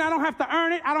 That means I don't have to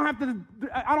earn it. I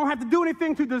don't have to do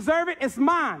anything to deserve it. It's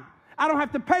mine. I don't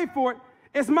have to pay for it.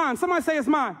 It's mine. Somebody say it's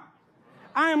mine.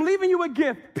 I am leaving you a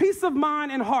gift, peace of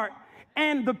mind and heart.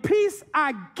 And the peace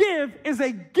I give is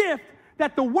a gift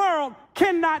that the world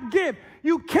cannot give.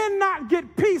 You cannot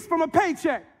get peace from a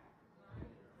paycheck.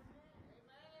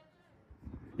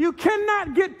 You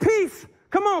cannot get peace.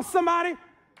 Come on, somebody.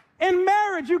 In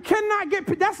marriage, you cannot get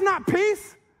peace. That's not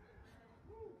peace.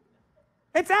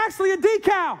 It's actually a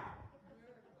decal.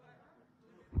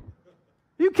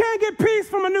 You can't get peace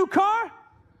from a new car.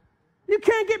 You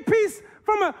can't get peace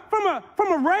from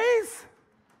a raise.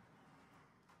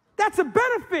 That's a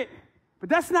benefit, but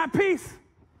that's not peace.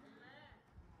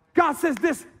 God says,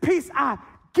 this peace I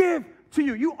give to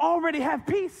you. You already have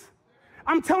peace.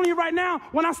 I'm telling you right now,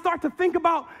 when I start to think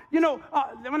about,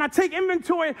 when I take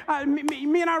inventory,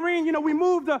 me and Irene, we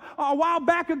moved a while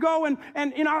back ago, and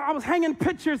I was hanging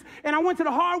pictures, and I went to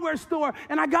the hardware store,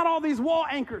 and I got all these wall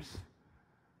anchors.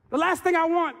 The last thing I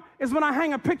want is when I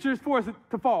hang a picture for it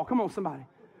to fall. Come on, somebody.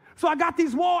 So I got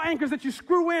these wall anchors that you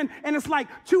screw in, and it's like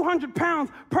 200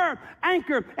 pounds per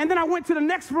anchor. And then I went to the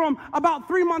next room about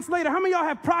 3 months later. How many of y'all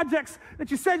have projects that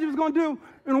you said you was going to do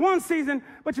in one season,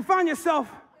 but you find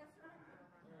yourself...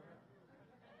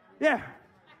 Yeah.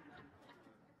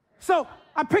 So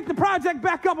I picked the project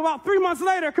back up about 3 months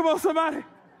later. Come on, somebody.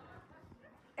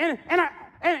 And I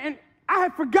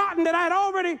had forgotten that I had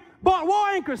already bought wall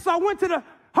anchors. So I went to the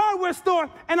hardware store,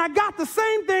 and I got the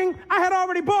same thing I had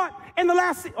already bought in the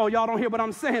last season. Oh, y'all don't hear what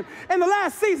I'm saying. In the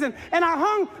last season. And I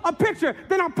hung a picture.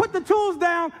 Then I put the tools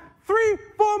down.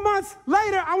 3-4 months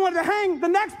later, I wanted to hang the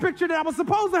next picture that I was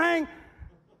supposed to hang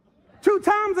 2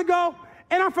 times ago.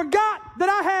 And I forgot that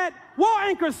I had wall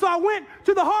anchors. So I went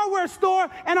to the hardware store,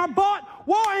 and I bought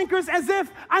wall anchors as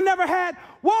if I never had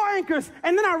wall anchors.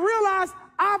 And then I realized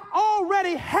I've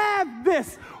already have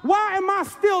this. Why am I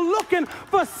still looking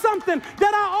for something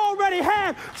that I already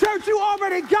have? Church, you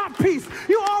already got peace.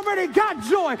 You already got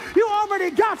joy. You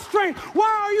already got strength.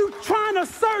 Why are you trying to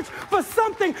search for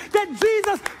something that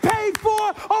Jesus paid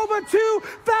for over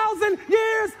 2,000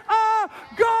 years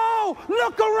ago?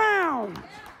 Look around.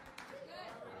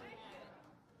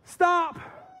 Stop.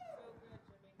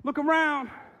 Look around.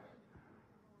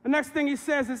 The next thing he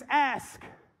says is ask.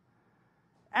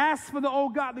 Ask for the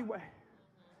old godly way.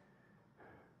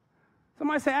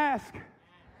 Somebody say ask.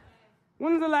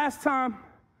 When was the last time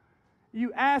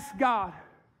you asked God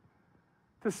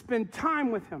to spend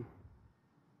time with him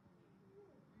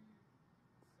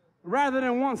rather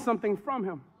than want something from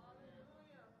him?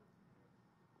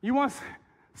 You want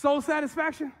soul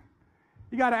satisfaction?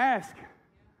 You got to ask.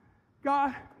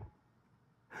 God,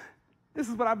 this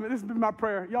has been my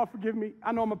prayer. Y'all forgive me.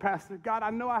 I know I'm a pastor. God, I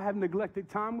know I have neglected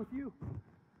time with you.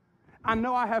 I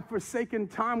know I have forsaken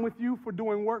time with you for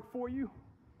doing work for you.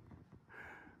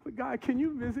 But God, can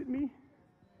you visit me?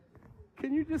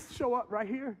 Can you just show up right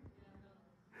here?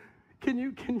 Can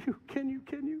you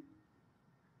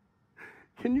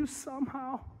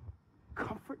somehow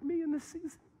comfort me in this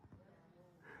season?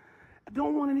 I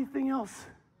don't want anything else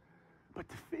but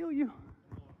to feel you.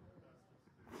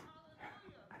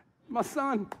 My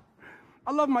son,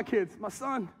 I love my kids. My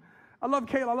son, I love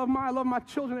Kayla, I love my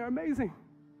children. They're amazing.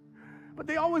 But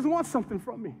they always want something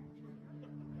from me.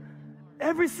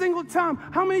 Every single time.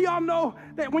 How many of y'all know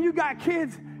that when you got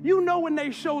kids, you know when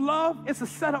they show love, it's a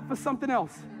setup for something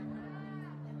else?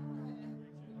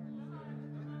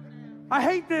 I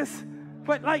hate this,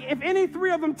 but like if any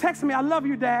 3 of them text me, I love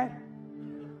you, Dad,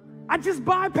 I just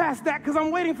bypass that because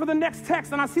I'm waiting for the next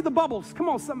text and I see the bubbles. Come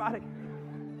on, somebody.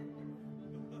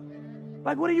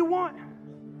 Like, what do you want?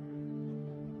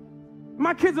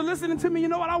 My kids are listening to me. You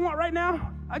know what I want right now?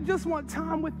 I just want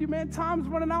time with you, man. Time's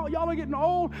running out. Y'all are getting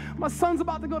old. My son's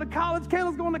about to go to college.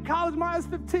 Kayla's going to college. Maya's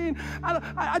 15.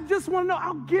 I just want to know,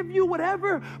 I'll give you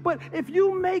whatever. But if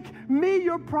you make me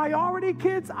your priority,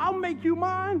 kids, I'll make you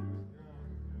mine.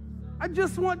 I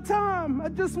just want time. I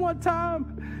just want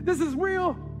time. This is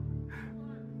real.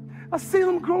 I see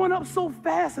them growing up so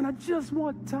fast, and I just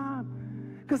want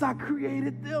time because I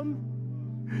created them.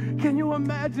 Can you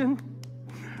imagine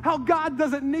how God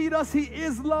doesn't need us? He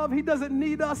is love. He doesn't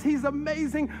need us. He's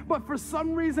amazing. But for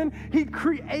some reason, he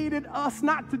created us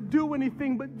not to do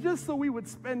anything, but just so we would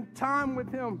spend time with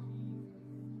him.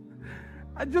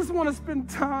 I just want to spend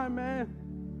time, man.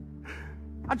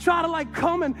 I try to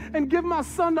come and give my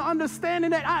son the understanding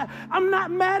that I'm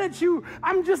not mad at you.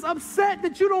 I'm just upset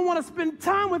that you don't want to spend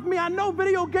time with me. I know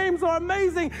video games are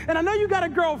amazing, and I know you got a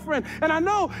girlfriend, and I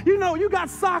know you got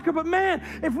soccer, but man,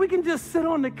 if we can just sit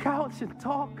on the couch and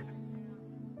talk.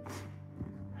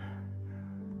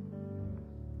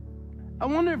 I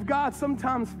wonder if God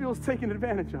sometimes feels taken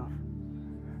advantage of.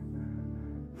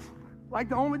 Like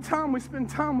the only time we spend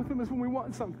time with him is when we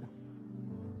want something.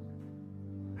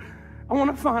 I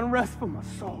want to find rest for my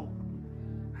soul.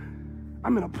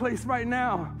 I'm in a place right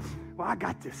now where I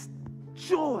got this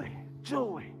joy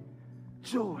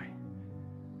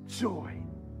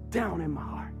down in my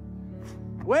heart.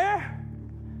 Where?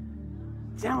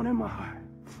 Down in my heart.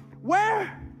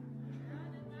 Where?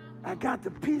 I got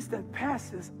the peace that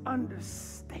passes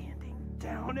understanding.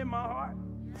 down in my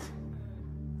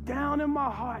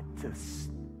heart to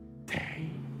stay.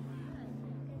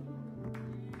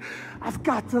 I've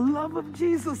got the love of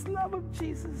Jesus down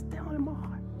in my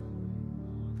heart.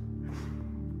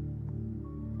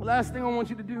 The last thing I want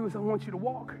you to do is I want you to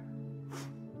walk.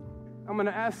 I'm going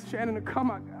to ask Shannon to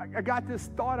come. I got this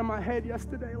thought in my head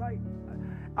yesterday. Like,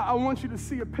 I want you to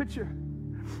see a picture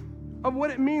of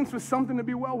what it means for something to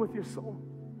be well with your soul.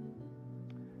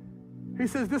 He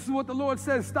says, this is what the Lord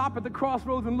says: stop at the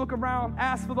crossroads and look around.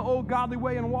 Ask for the old godly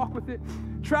way and walk with it.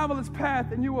 Travel its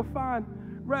path and you will find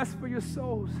rest for your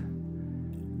souls.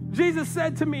 Jesus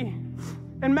said to me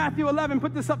in Matthew 11,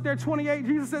 put this up there, 28,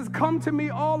 Jesus says, come to me,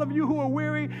 all of you who are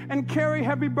weary and carry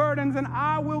heavy burdens, and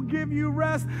I will give you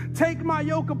rest. Take my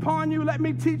yoke upon you. Let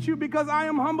me teach you, because I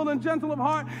am humble and gentle of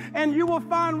heart, and you will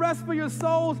find rest for your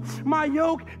souls. My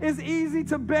yoke is easy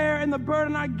to bear, and the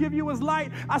burden I give you is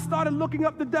light. I started looking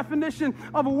up the definition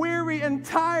of weary and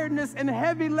tiredness and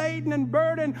heavy laden and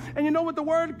burden, and you know what the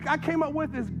word I came up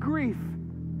with is grief.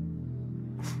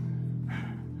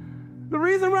 The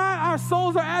reason why our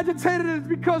souls are agitated is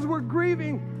because we're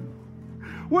grieving.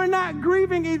 We're not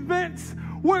grieving events.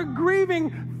 We're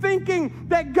grieving thinking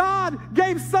that God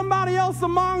gave somebody else a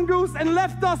mongoose and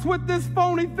left us with this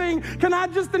phony thing. Can I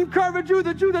just encourage you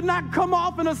that you did not come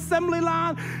off an assembly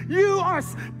line? You are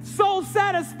soul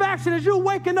satisfaction as you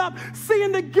waking up,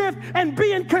 seeing the gift and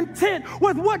being content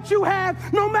with what you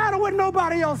have, no matter what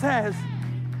nobody else has.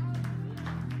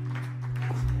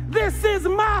 This is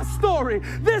my story.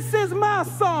 This is my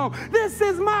song. This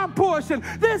is my portion.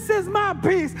 This is my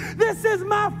peace. This is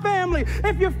my family.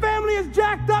 If your family is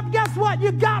jacked up, guess what?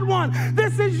 You got one.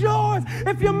 This is yours.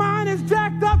 If your mind is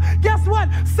jacked up, guess what?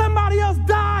 Somebody else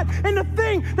died in the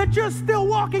thing that you're still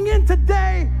walking in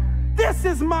today. This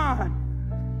is mine.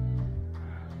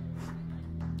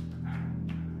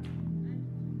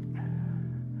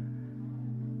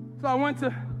 So I went to,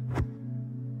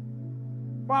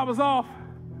 while I was off,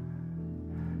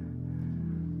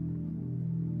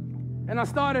 and I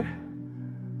started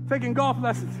taking golf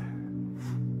lessons.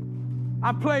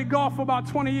 I've played golf for about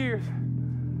 20 years,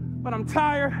 but I'm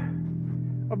tired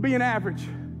of being average.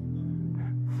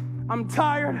 I'm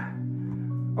tired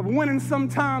of winning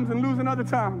sometimes and losing other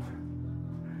times.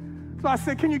 So I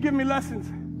said, can you give me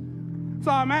lessons?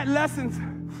 So I'm at lessons.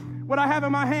 What I have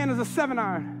in my hand is a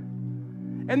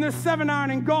 7-iron. And this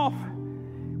 7-iron in golf,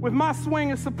 with my swing,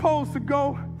 is supposed to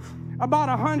go about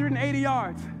 180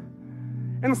 yards.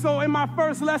 And so in my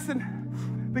first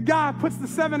lesson, the guy puts the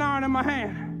 7-iron in my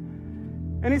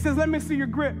hand. And he says, let me see your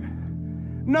grip.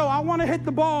 No, I want to hit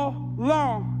the ball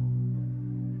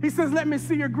long. He says, let me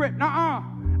see your grip. Nuh-uh.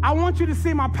 I want you to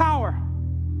see my power.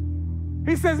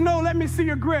 He says, no, let me see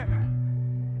your grip.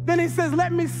 Then he says,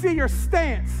 let me see your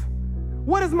stance.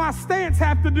 What does my stance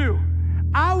have to do?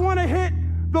 I want to hit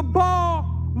the ball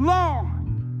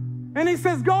long. And he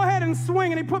says, go ahead and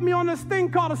swing. And he put me on this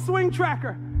thing called a swing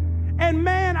tracker. And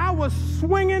man, I was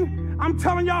swinging, I'm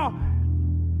telling y'all,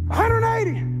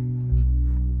 180,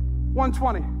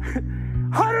 120,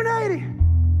 180,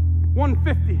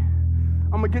 150.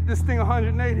 I'm gonna get this thing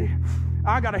 180.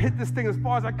 I gotta hit this thing as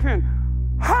far as I can.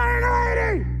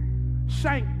 180,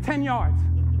 shank, 10 yards.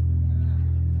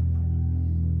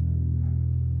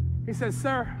 He says,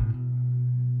 sir,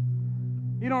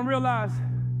 you don't realize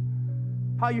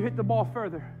how you hit the ball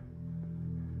further.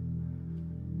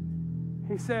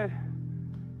 He said,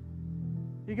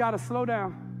 you got to slow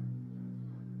down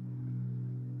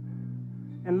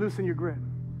and loosen your grip.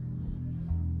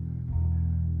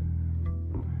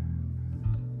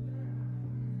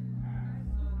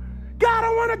 God, I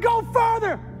want to go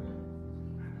further.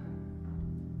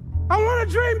 I want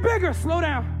to dream bigger. Slow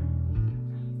down.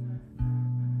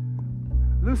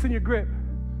 Loosen your grip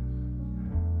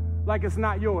like it's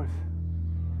not yours.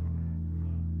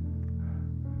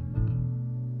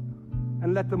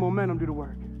 And let the momentum do the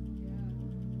work.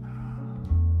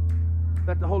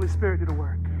 Let the Holy Spirit do the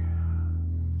work.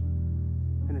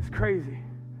 And it's crazy.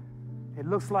 It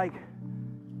looks like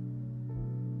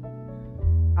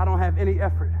I don't have any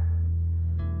effort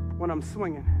when I'm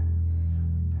swinging.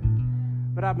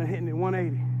 But I've been hitting it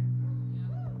 180,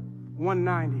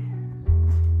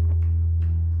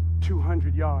 190,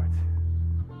 200 yards.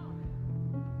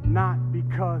 Not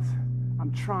because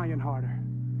I'm trying harder,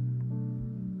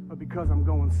 but because I'm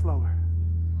going slower.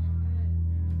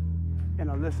 And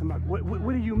I listen,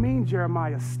 what do you mean,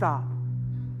 Jeremiah, stop?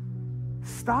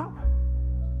 Stop?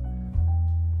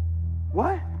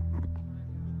 What?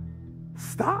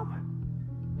 Stop?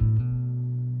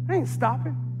 I ain't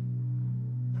stopping.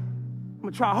 I'm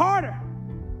gonna try harder.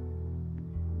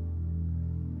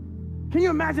 Can you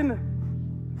imagine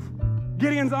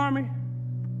Gideon's army,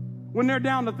 when they're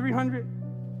down to 300,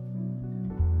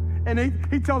 and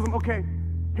he tells them, okay,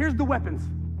 here's the weapons.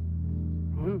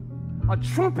 A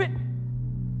trumpet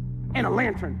and a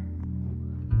lantern.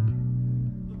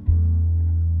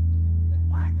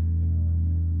 What?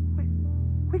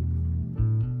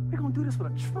 We're going to do this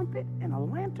with a trumpet and a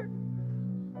lantern?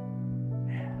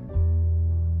 Yeah.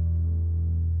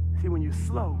 See, when you're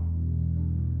slow,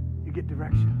 you get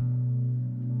direction.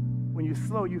 When you're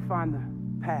slow, you find the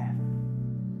path.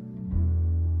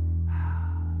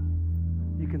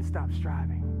 You can stop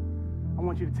striving. I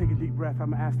want you to take a deep breath. I'm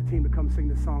going to ask the team to come sing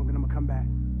this song, then I'm going to come back.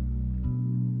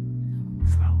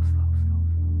 Slow, slow, slow,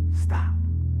 slow. Stop.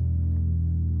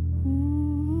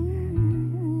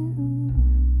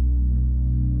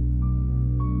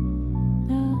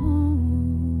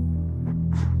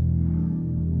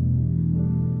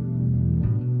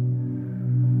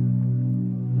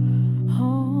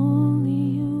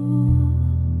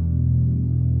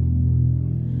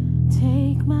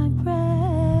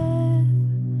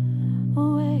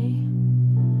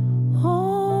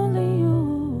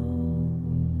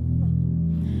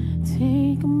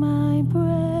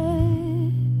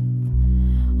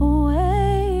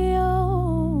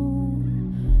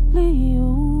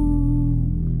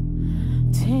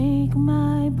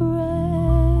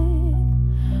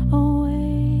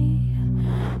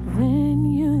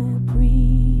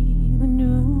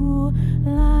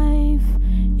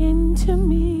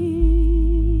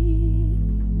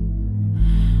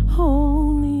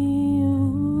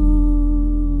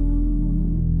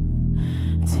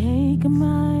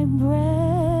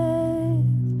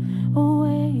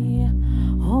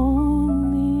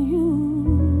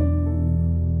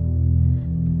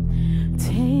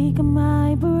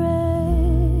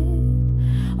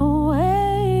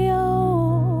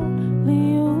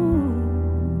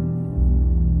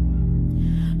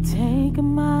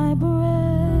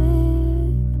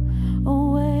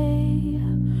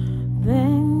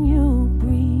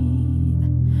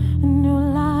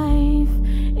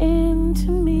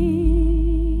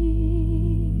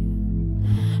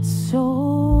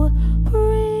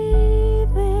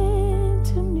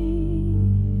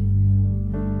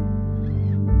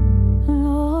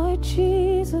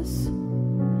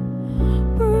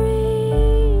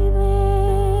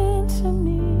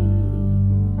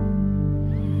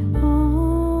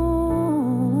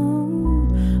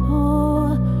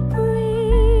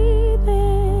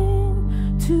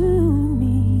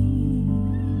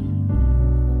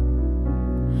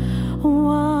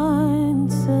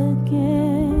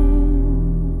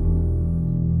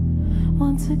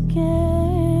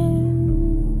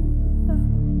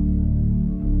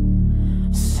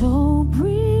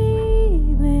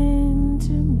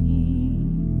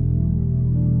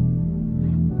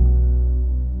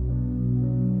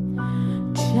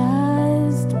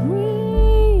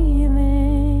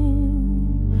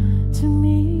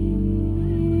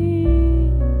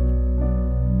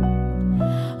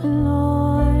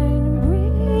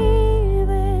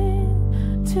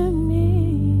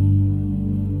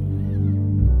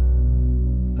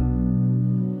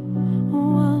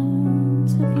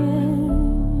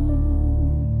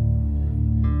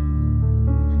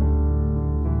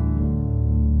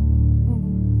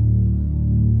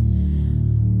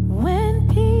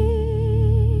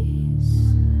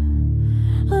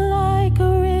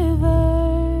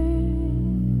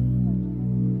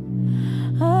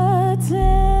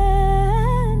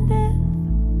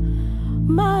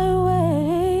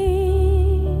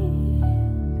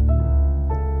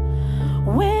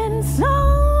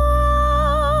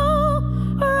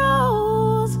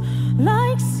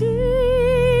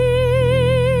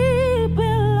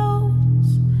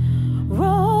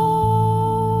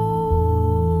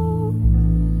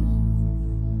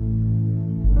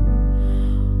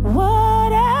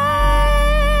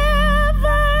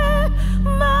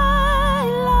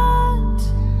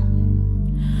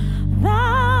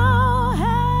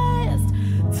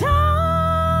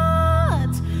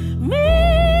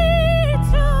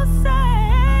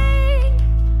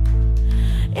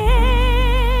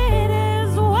 It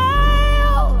is well.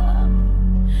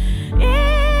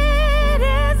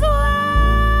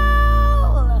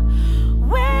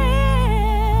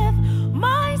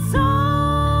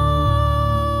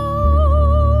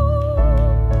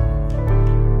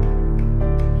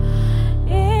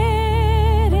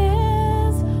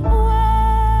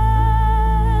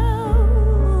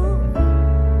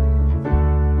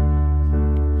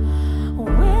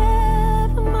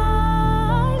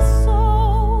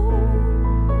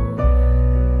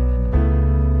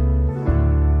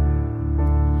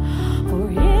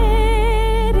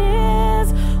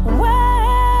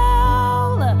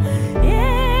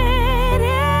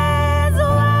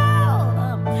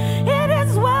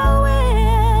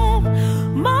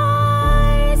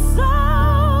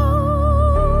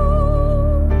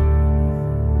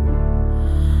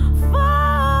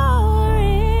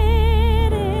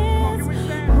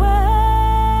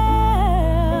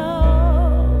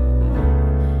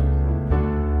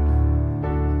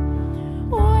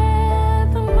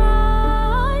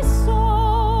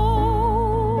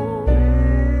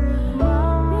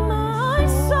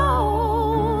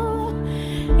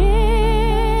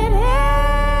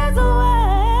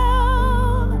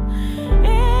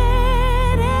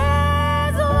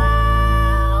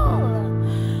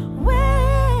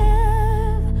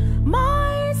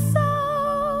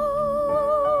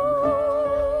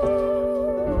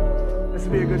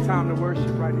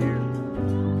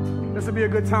 would be a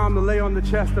good time to lay on the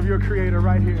chest of your Creator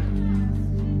right here.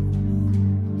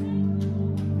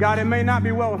 God, it may not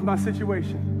be well with my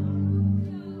situation,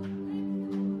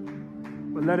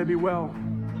 but let it be well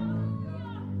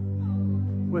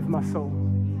with my soul.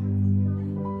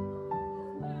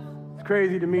 It's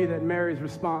crazy to me that Mary's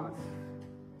response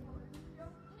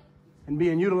and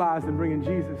being utilized in bringing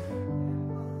Jesus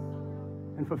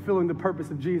and fulfilling the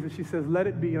purpose of Jesus, she says, let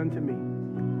it be unto me.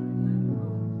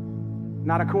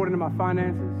 Not according to my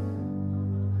finances,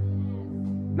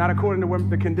 not according to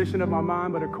the condition of my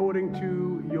mind, but according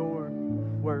to your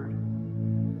word.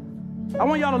 I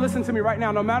want y'all to listen to me right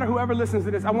now. No matter whoever listens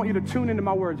to this, I want you to tune into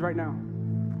my words right now.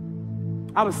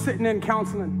 I was sitting in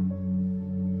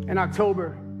counseling in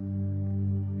October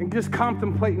and just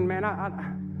contemplating, man,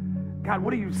 God,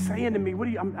 what are you saying to me?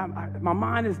 My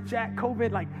mind is jacked,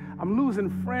 COVID, like I'm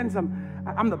losing friends.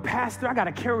 I'm the pastor. I got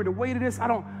to carry the weight of this. I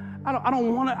don't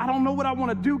know what I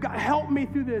want to do. God, help me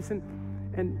through this.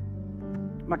 And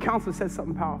my counselor said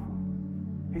something powerful.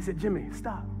 He said, Jimmy,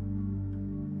 stop.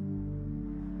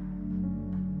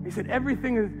 He said,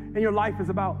 everything in your life is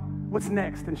about what's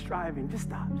next and striving. Just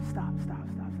stop.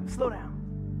 Slow down.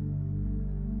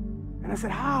 And I said,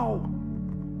 how?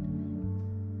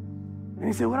 And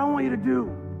he said, what I want you to do,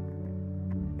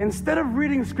 instead of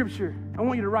reading scripture, I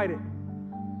want you to write it.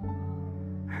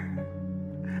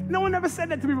 No one ever said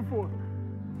that to me before.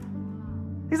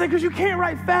 He's like, because you can't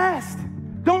write fast.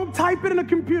 Don't type it in a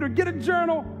computer. Get a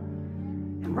journal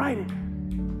and write it.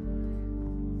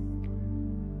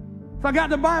 So I got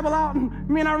the Bible out, and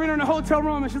me and Irene are in the hotel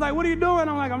room, and she's like, what are you doing?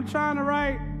 I'm like, I'm trying to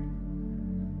write.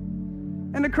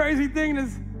 And the crazy thing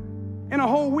is, in a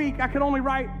whole week, I could only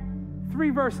write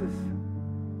 3 verses.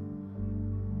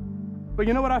 But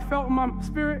you know what I felt in my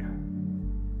spirit?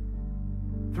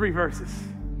 3 verses.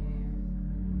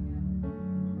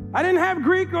 I didn't have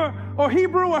Greek or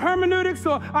Hebrew or hermeneutics,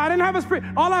 or I didn't have a spirit.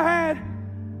 All I had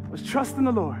was trust in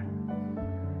the Lord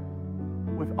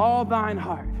with all thine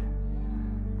heart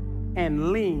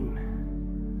and lean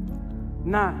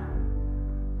not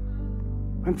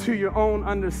unto your own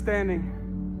understanding.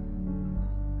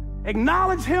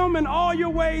 Acknowledge him in all your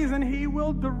ways and he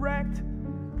will direct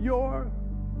your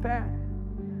path.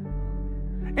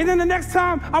 And then the next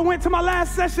time I went to my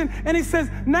last session and he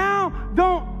says, now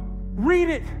don't read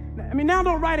it. Now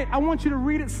don't write it. I want you to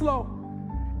read it slow.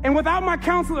 And without my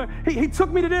counselor, he took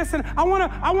me to this, and I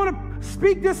want to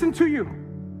speak this into you.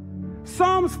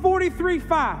 Psalms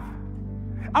 43:5.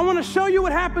 I want to show you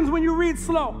what happens when you read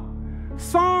slow.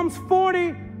 Psalms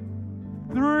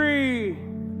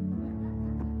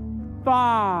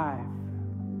 43:5.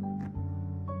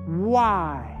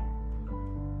 Why?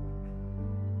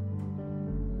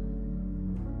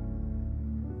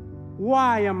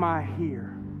 Why am I here?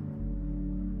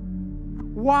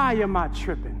 Why am I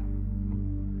tripping?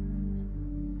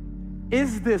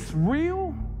 Is this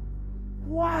real?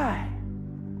 Why?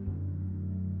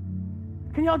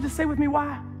 Can y'all just say with me,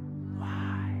 why?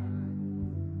 Why?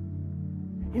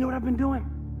 You know what I've been doing?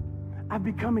 I'm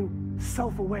becoming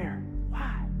self-aware.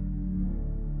 Why?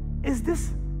 Is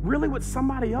this really what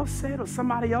somebody else said or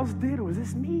somebody else did, or is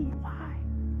this me? Why?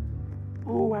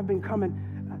 Oh, I've been coming.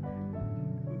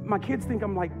 My kids think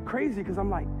I'm like crazy because I'm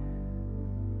like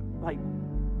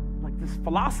this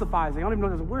philosophizing. I don't even know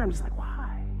there's a word. I'm just like,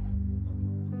 why?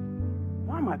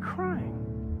 Why am I crying?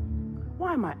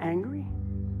 Why am I angry?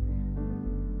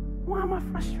 Why am I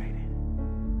frustrated?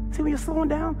 See, when you're slowing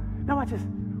down, now watch this.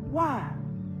 Why?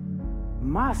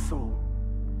 My soul.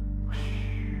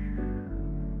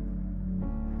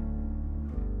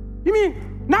 You mean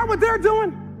not what they're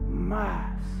doing? My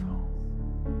soul.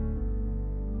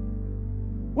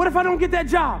 What if I don't get that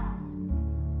job?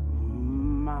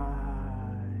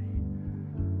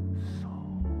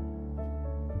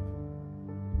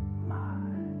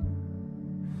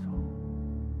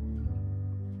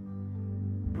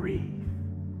 Breathe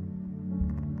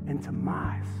into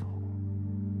my soul.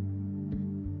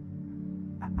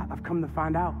 I've come to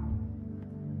find out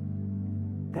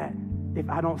that if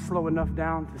I don't slow enough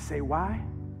down to say why,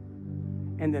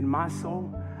 and then my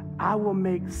soul, I will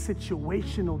make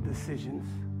situational decisions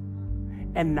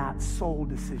and not soul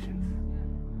decisions.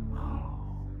 Oh.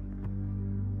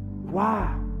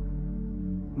 Why,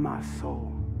 my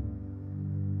soul?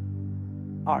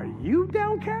 Are you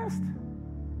downcast?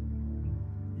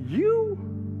 You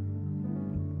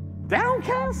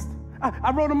downcast?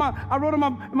 I wrote in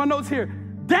my notes here,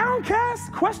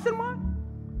 downcast, question mark?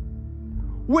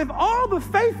 With all the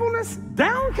faithfulness,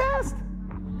 downcast?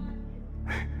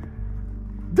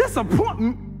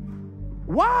 Disappointment?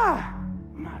 Why?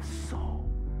 My soul,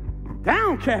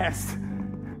 downcast.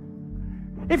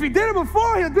 If he did it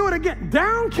before, he'll do it again.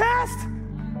 Downcast?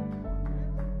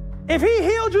 If he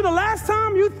healed you the last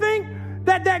time, you think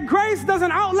that grace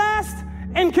doesn't outlast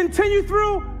and continue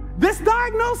through this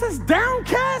diagnosis?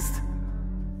 Downcast?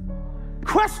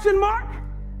 Question mark?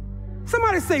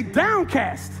 Somebody say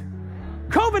downcast.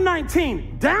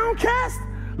 COVID-19, downcast?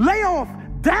 Layoff,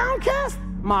 downcast?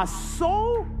 My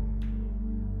soul,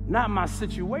 not my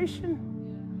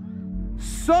situation.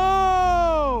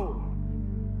 So,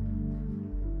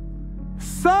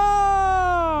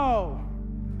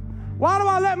 why do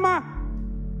I let my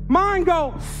mind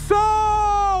go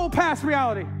so past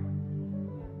reality?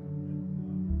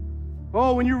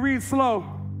 Oh, when you read slow.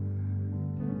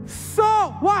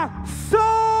 So, why?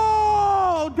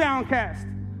 So downcast.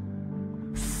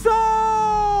 So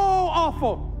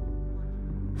awful.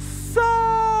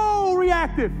 So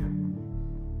reactive.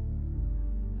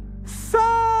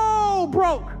 So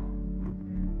broke.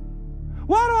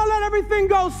 Why do I let everything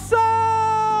go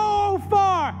so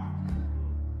far?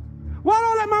 Why do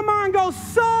I let my mind go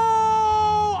so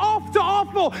off to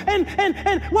awful? And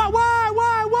why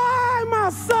my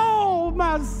soul?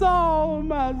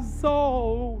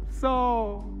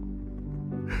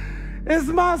 It's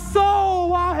my soul.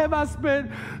 Why have I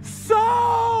spent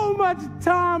so much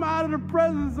time out of the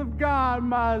presence of God?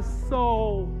 My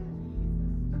soul.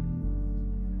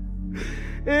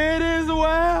 It is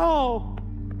well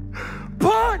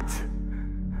put.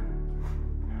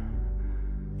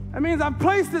 That means I've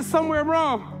placed it somewhere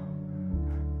wrong.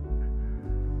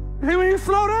 See, when you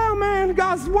slow down, man,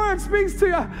 God's word speaks to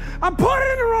you. I put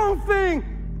it in the wrong thing.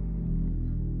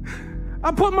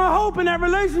 I put my hope in that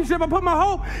relationship. I put my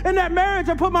hope in that marriage.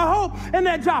 I put my hope in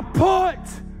that job. Put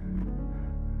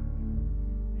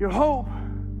your hope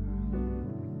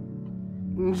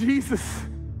in Jesus.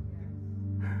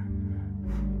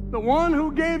 The one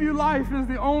who gave you life is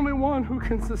the only one who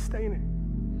can sustain it.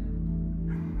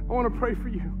 I want to pray for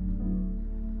you.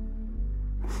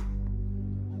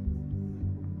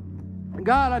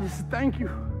 God, I just thank you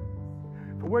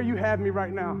for where you have me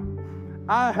right now.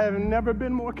 I have never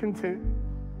been more content.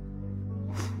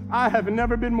 I have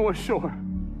never been more sure.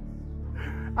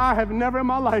 I have never in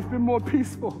my life been more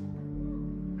peaceful.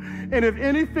 And if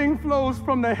anything flows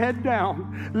from the head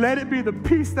down, let it be the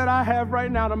peace that I have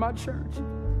right now to my church.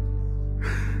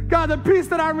 God, the peace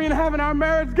that Irene have in our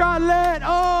marriage, God, let,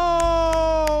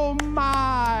 oh,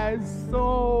 my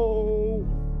soul.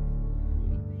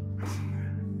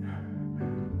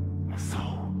 My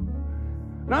soul.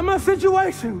 Not my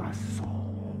situation, my soul.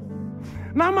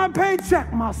 Not my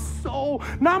paycheck, my soul.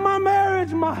 Not my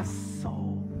marriage, my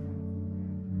soul.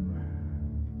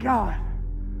 God,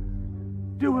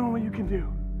 do what only you can do.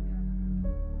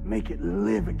 Make it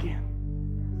live again.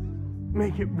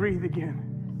 Make it breathe again.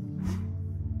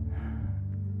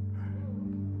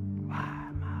 Why,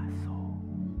 my soul?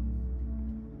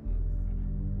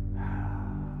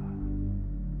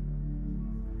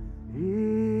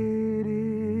 It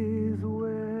is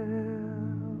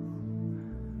well.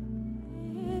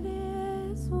 It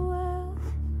is well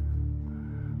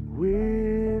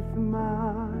With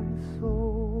my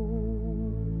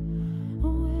soul.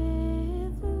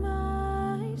 with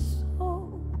my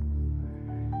soul.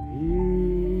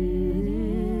 It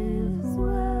is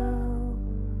well.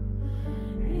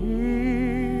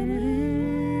 It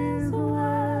is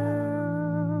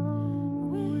well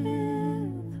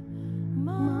With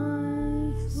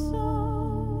my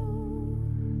soul.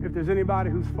 If there's anybody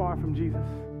who's far from Jesus,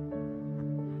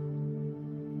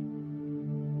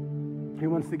 he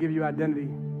wants to give you identity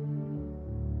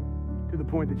to the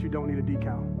point that you don't need a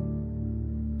decal.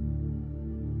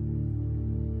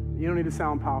 You don't need to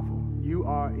sound powerful. You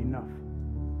are enough.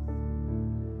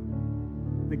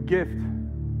 The gift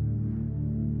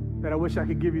that I wish I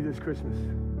could give you this Christmas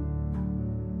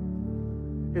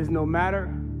is no matter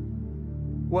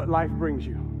what life brings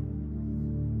you,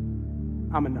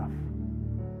 I'm enough.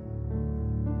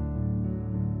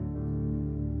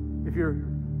 If your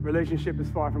relationship is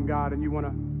far from God and you want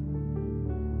a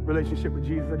relationship with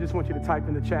Jesus, I just want you to type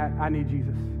in the chat, I need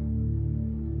Jesus.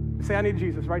 Say, I need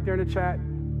Jesus, right there in the chat.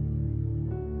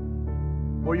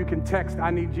 Or you can text, I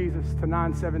need Jesus, to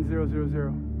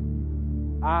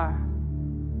 97000. I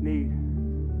need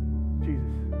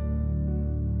Jesus.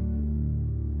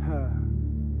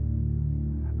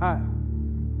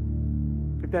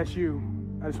 If that's you,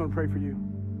 I just want to pray for you.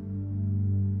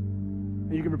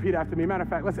 And you can repeat after me. Matter of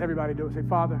fact, let's everybody do it. Say,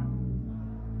 Father,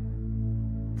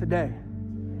 today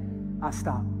I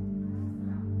stop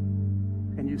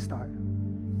and you start.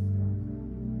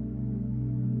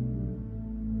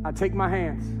 I take my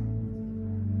hands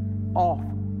off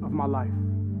of my life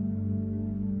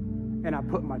and I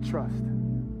put my trust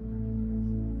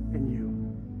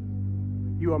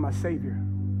You are my Savior.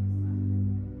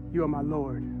 You are my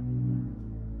Lord.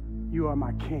 You are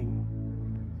my King.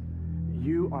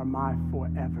 You are my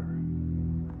forever.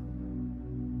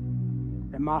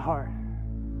 And my heart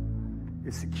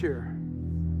is secure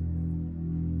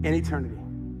in eternity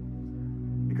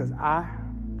because I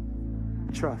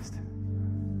trust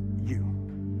you.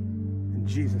 In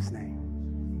Jesus' name.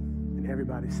 And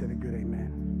everybody said a good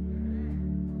amen.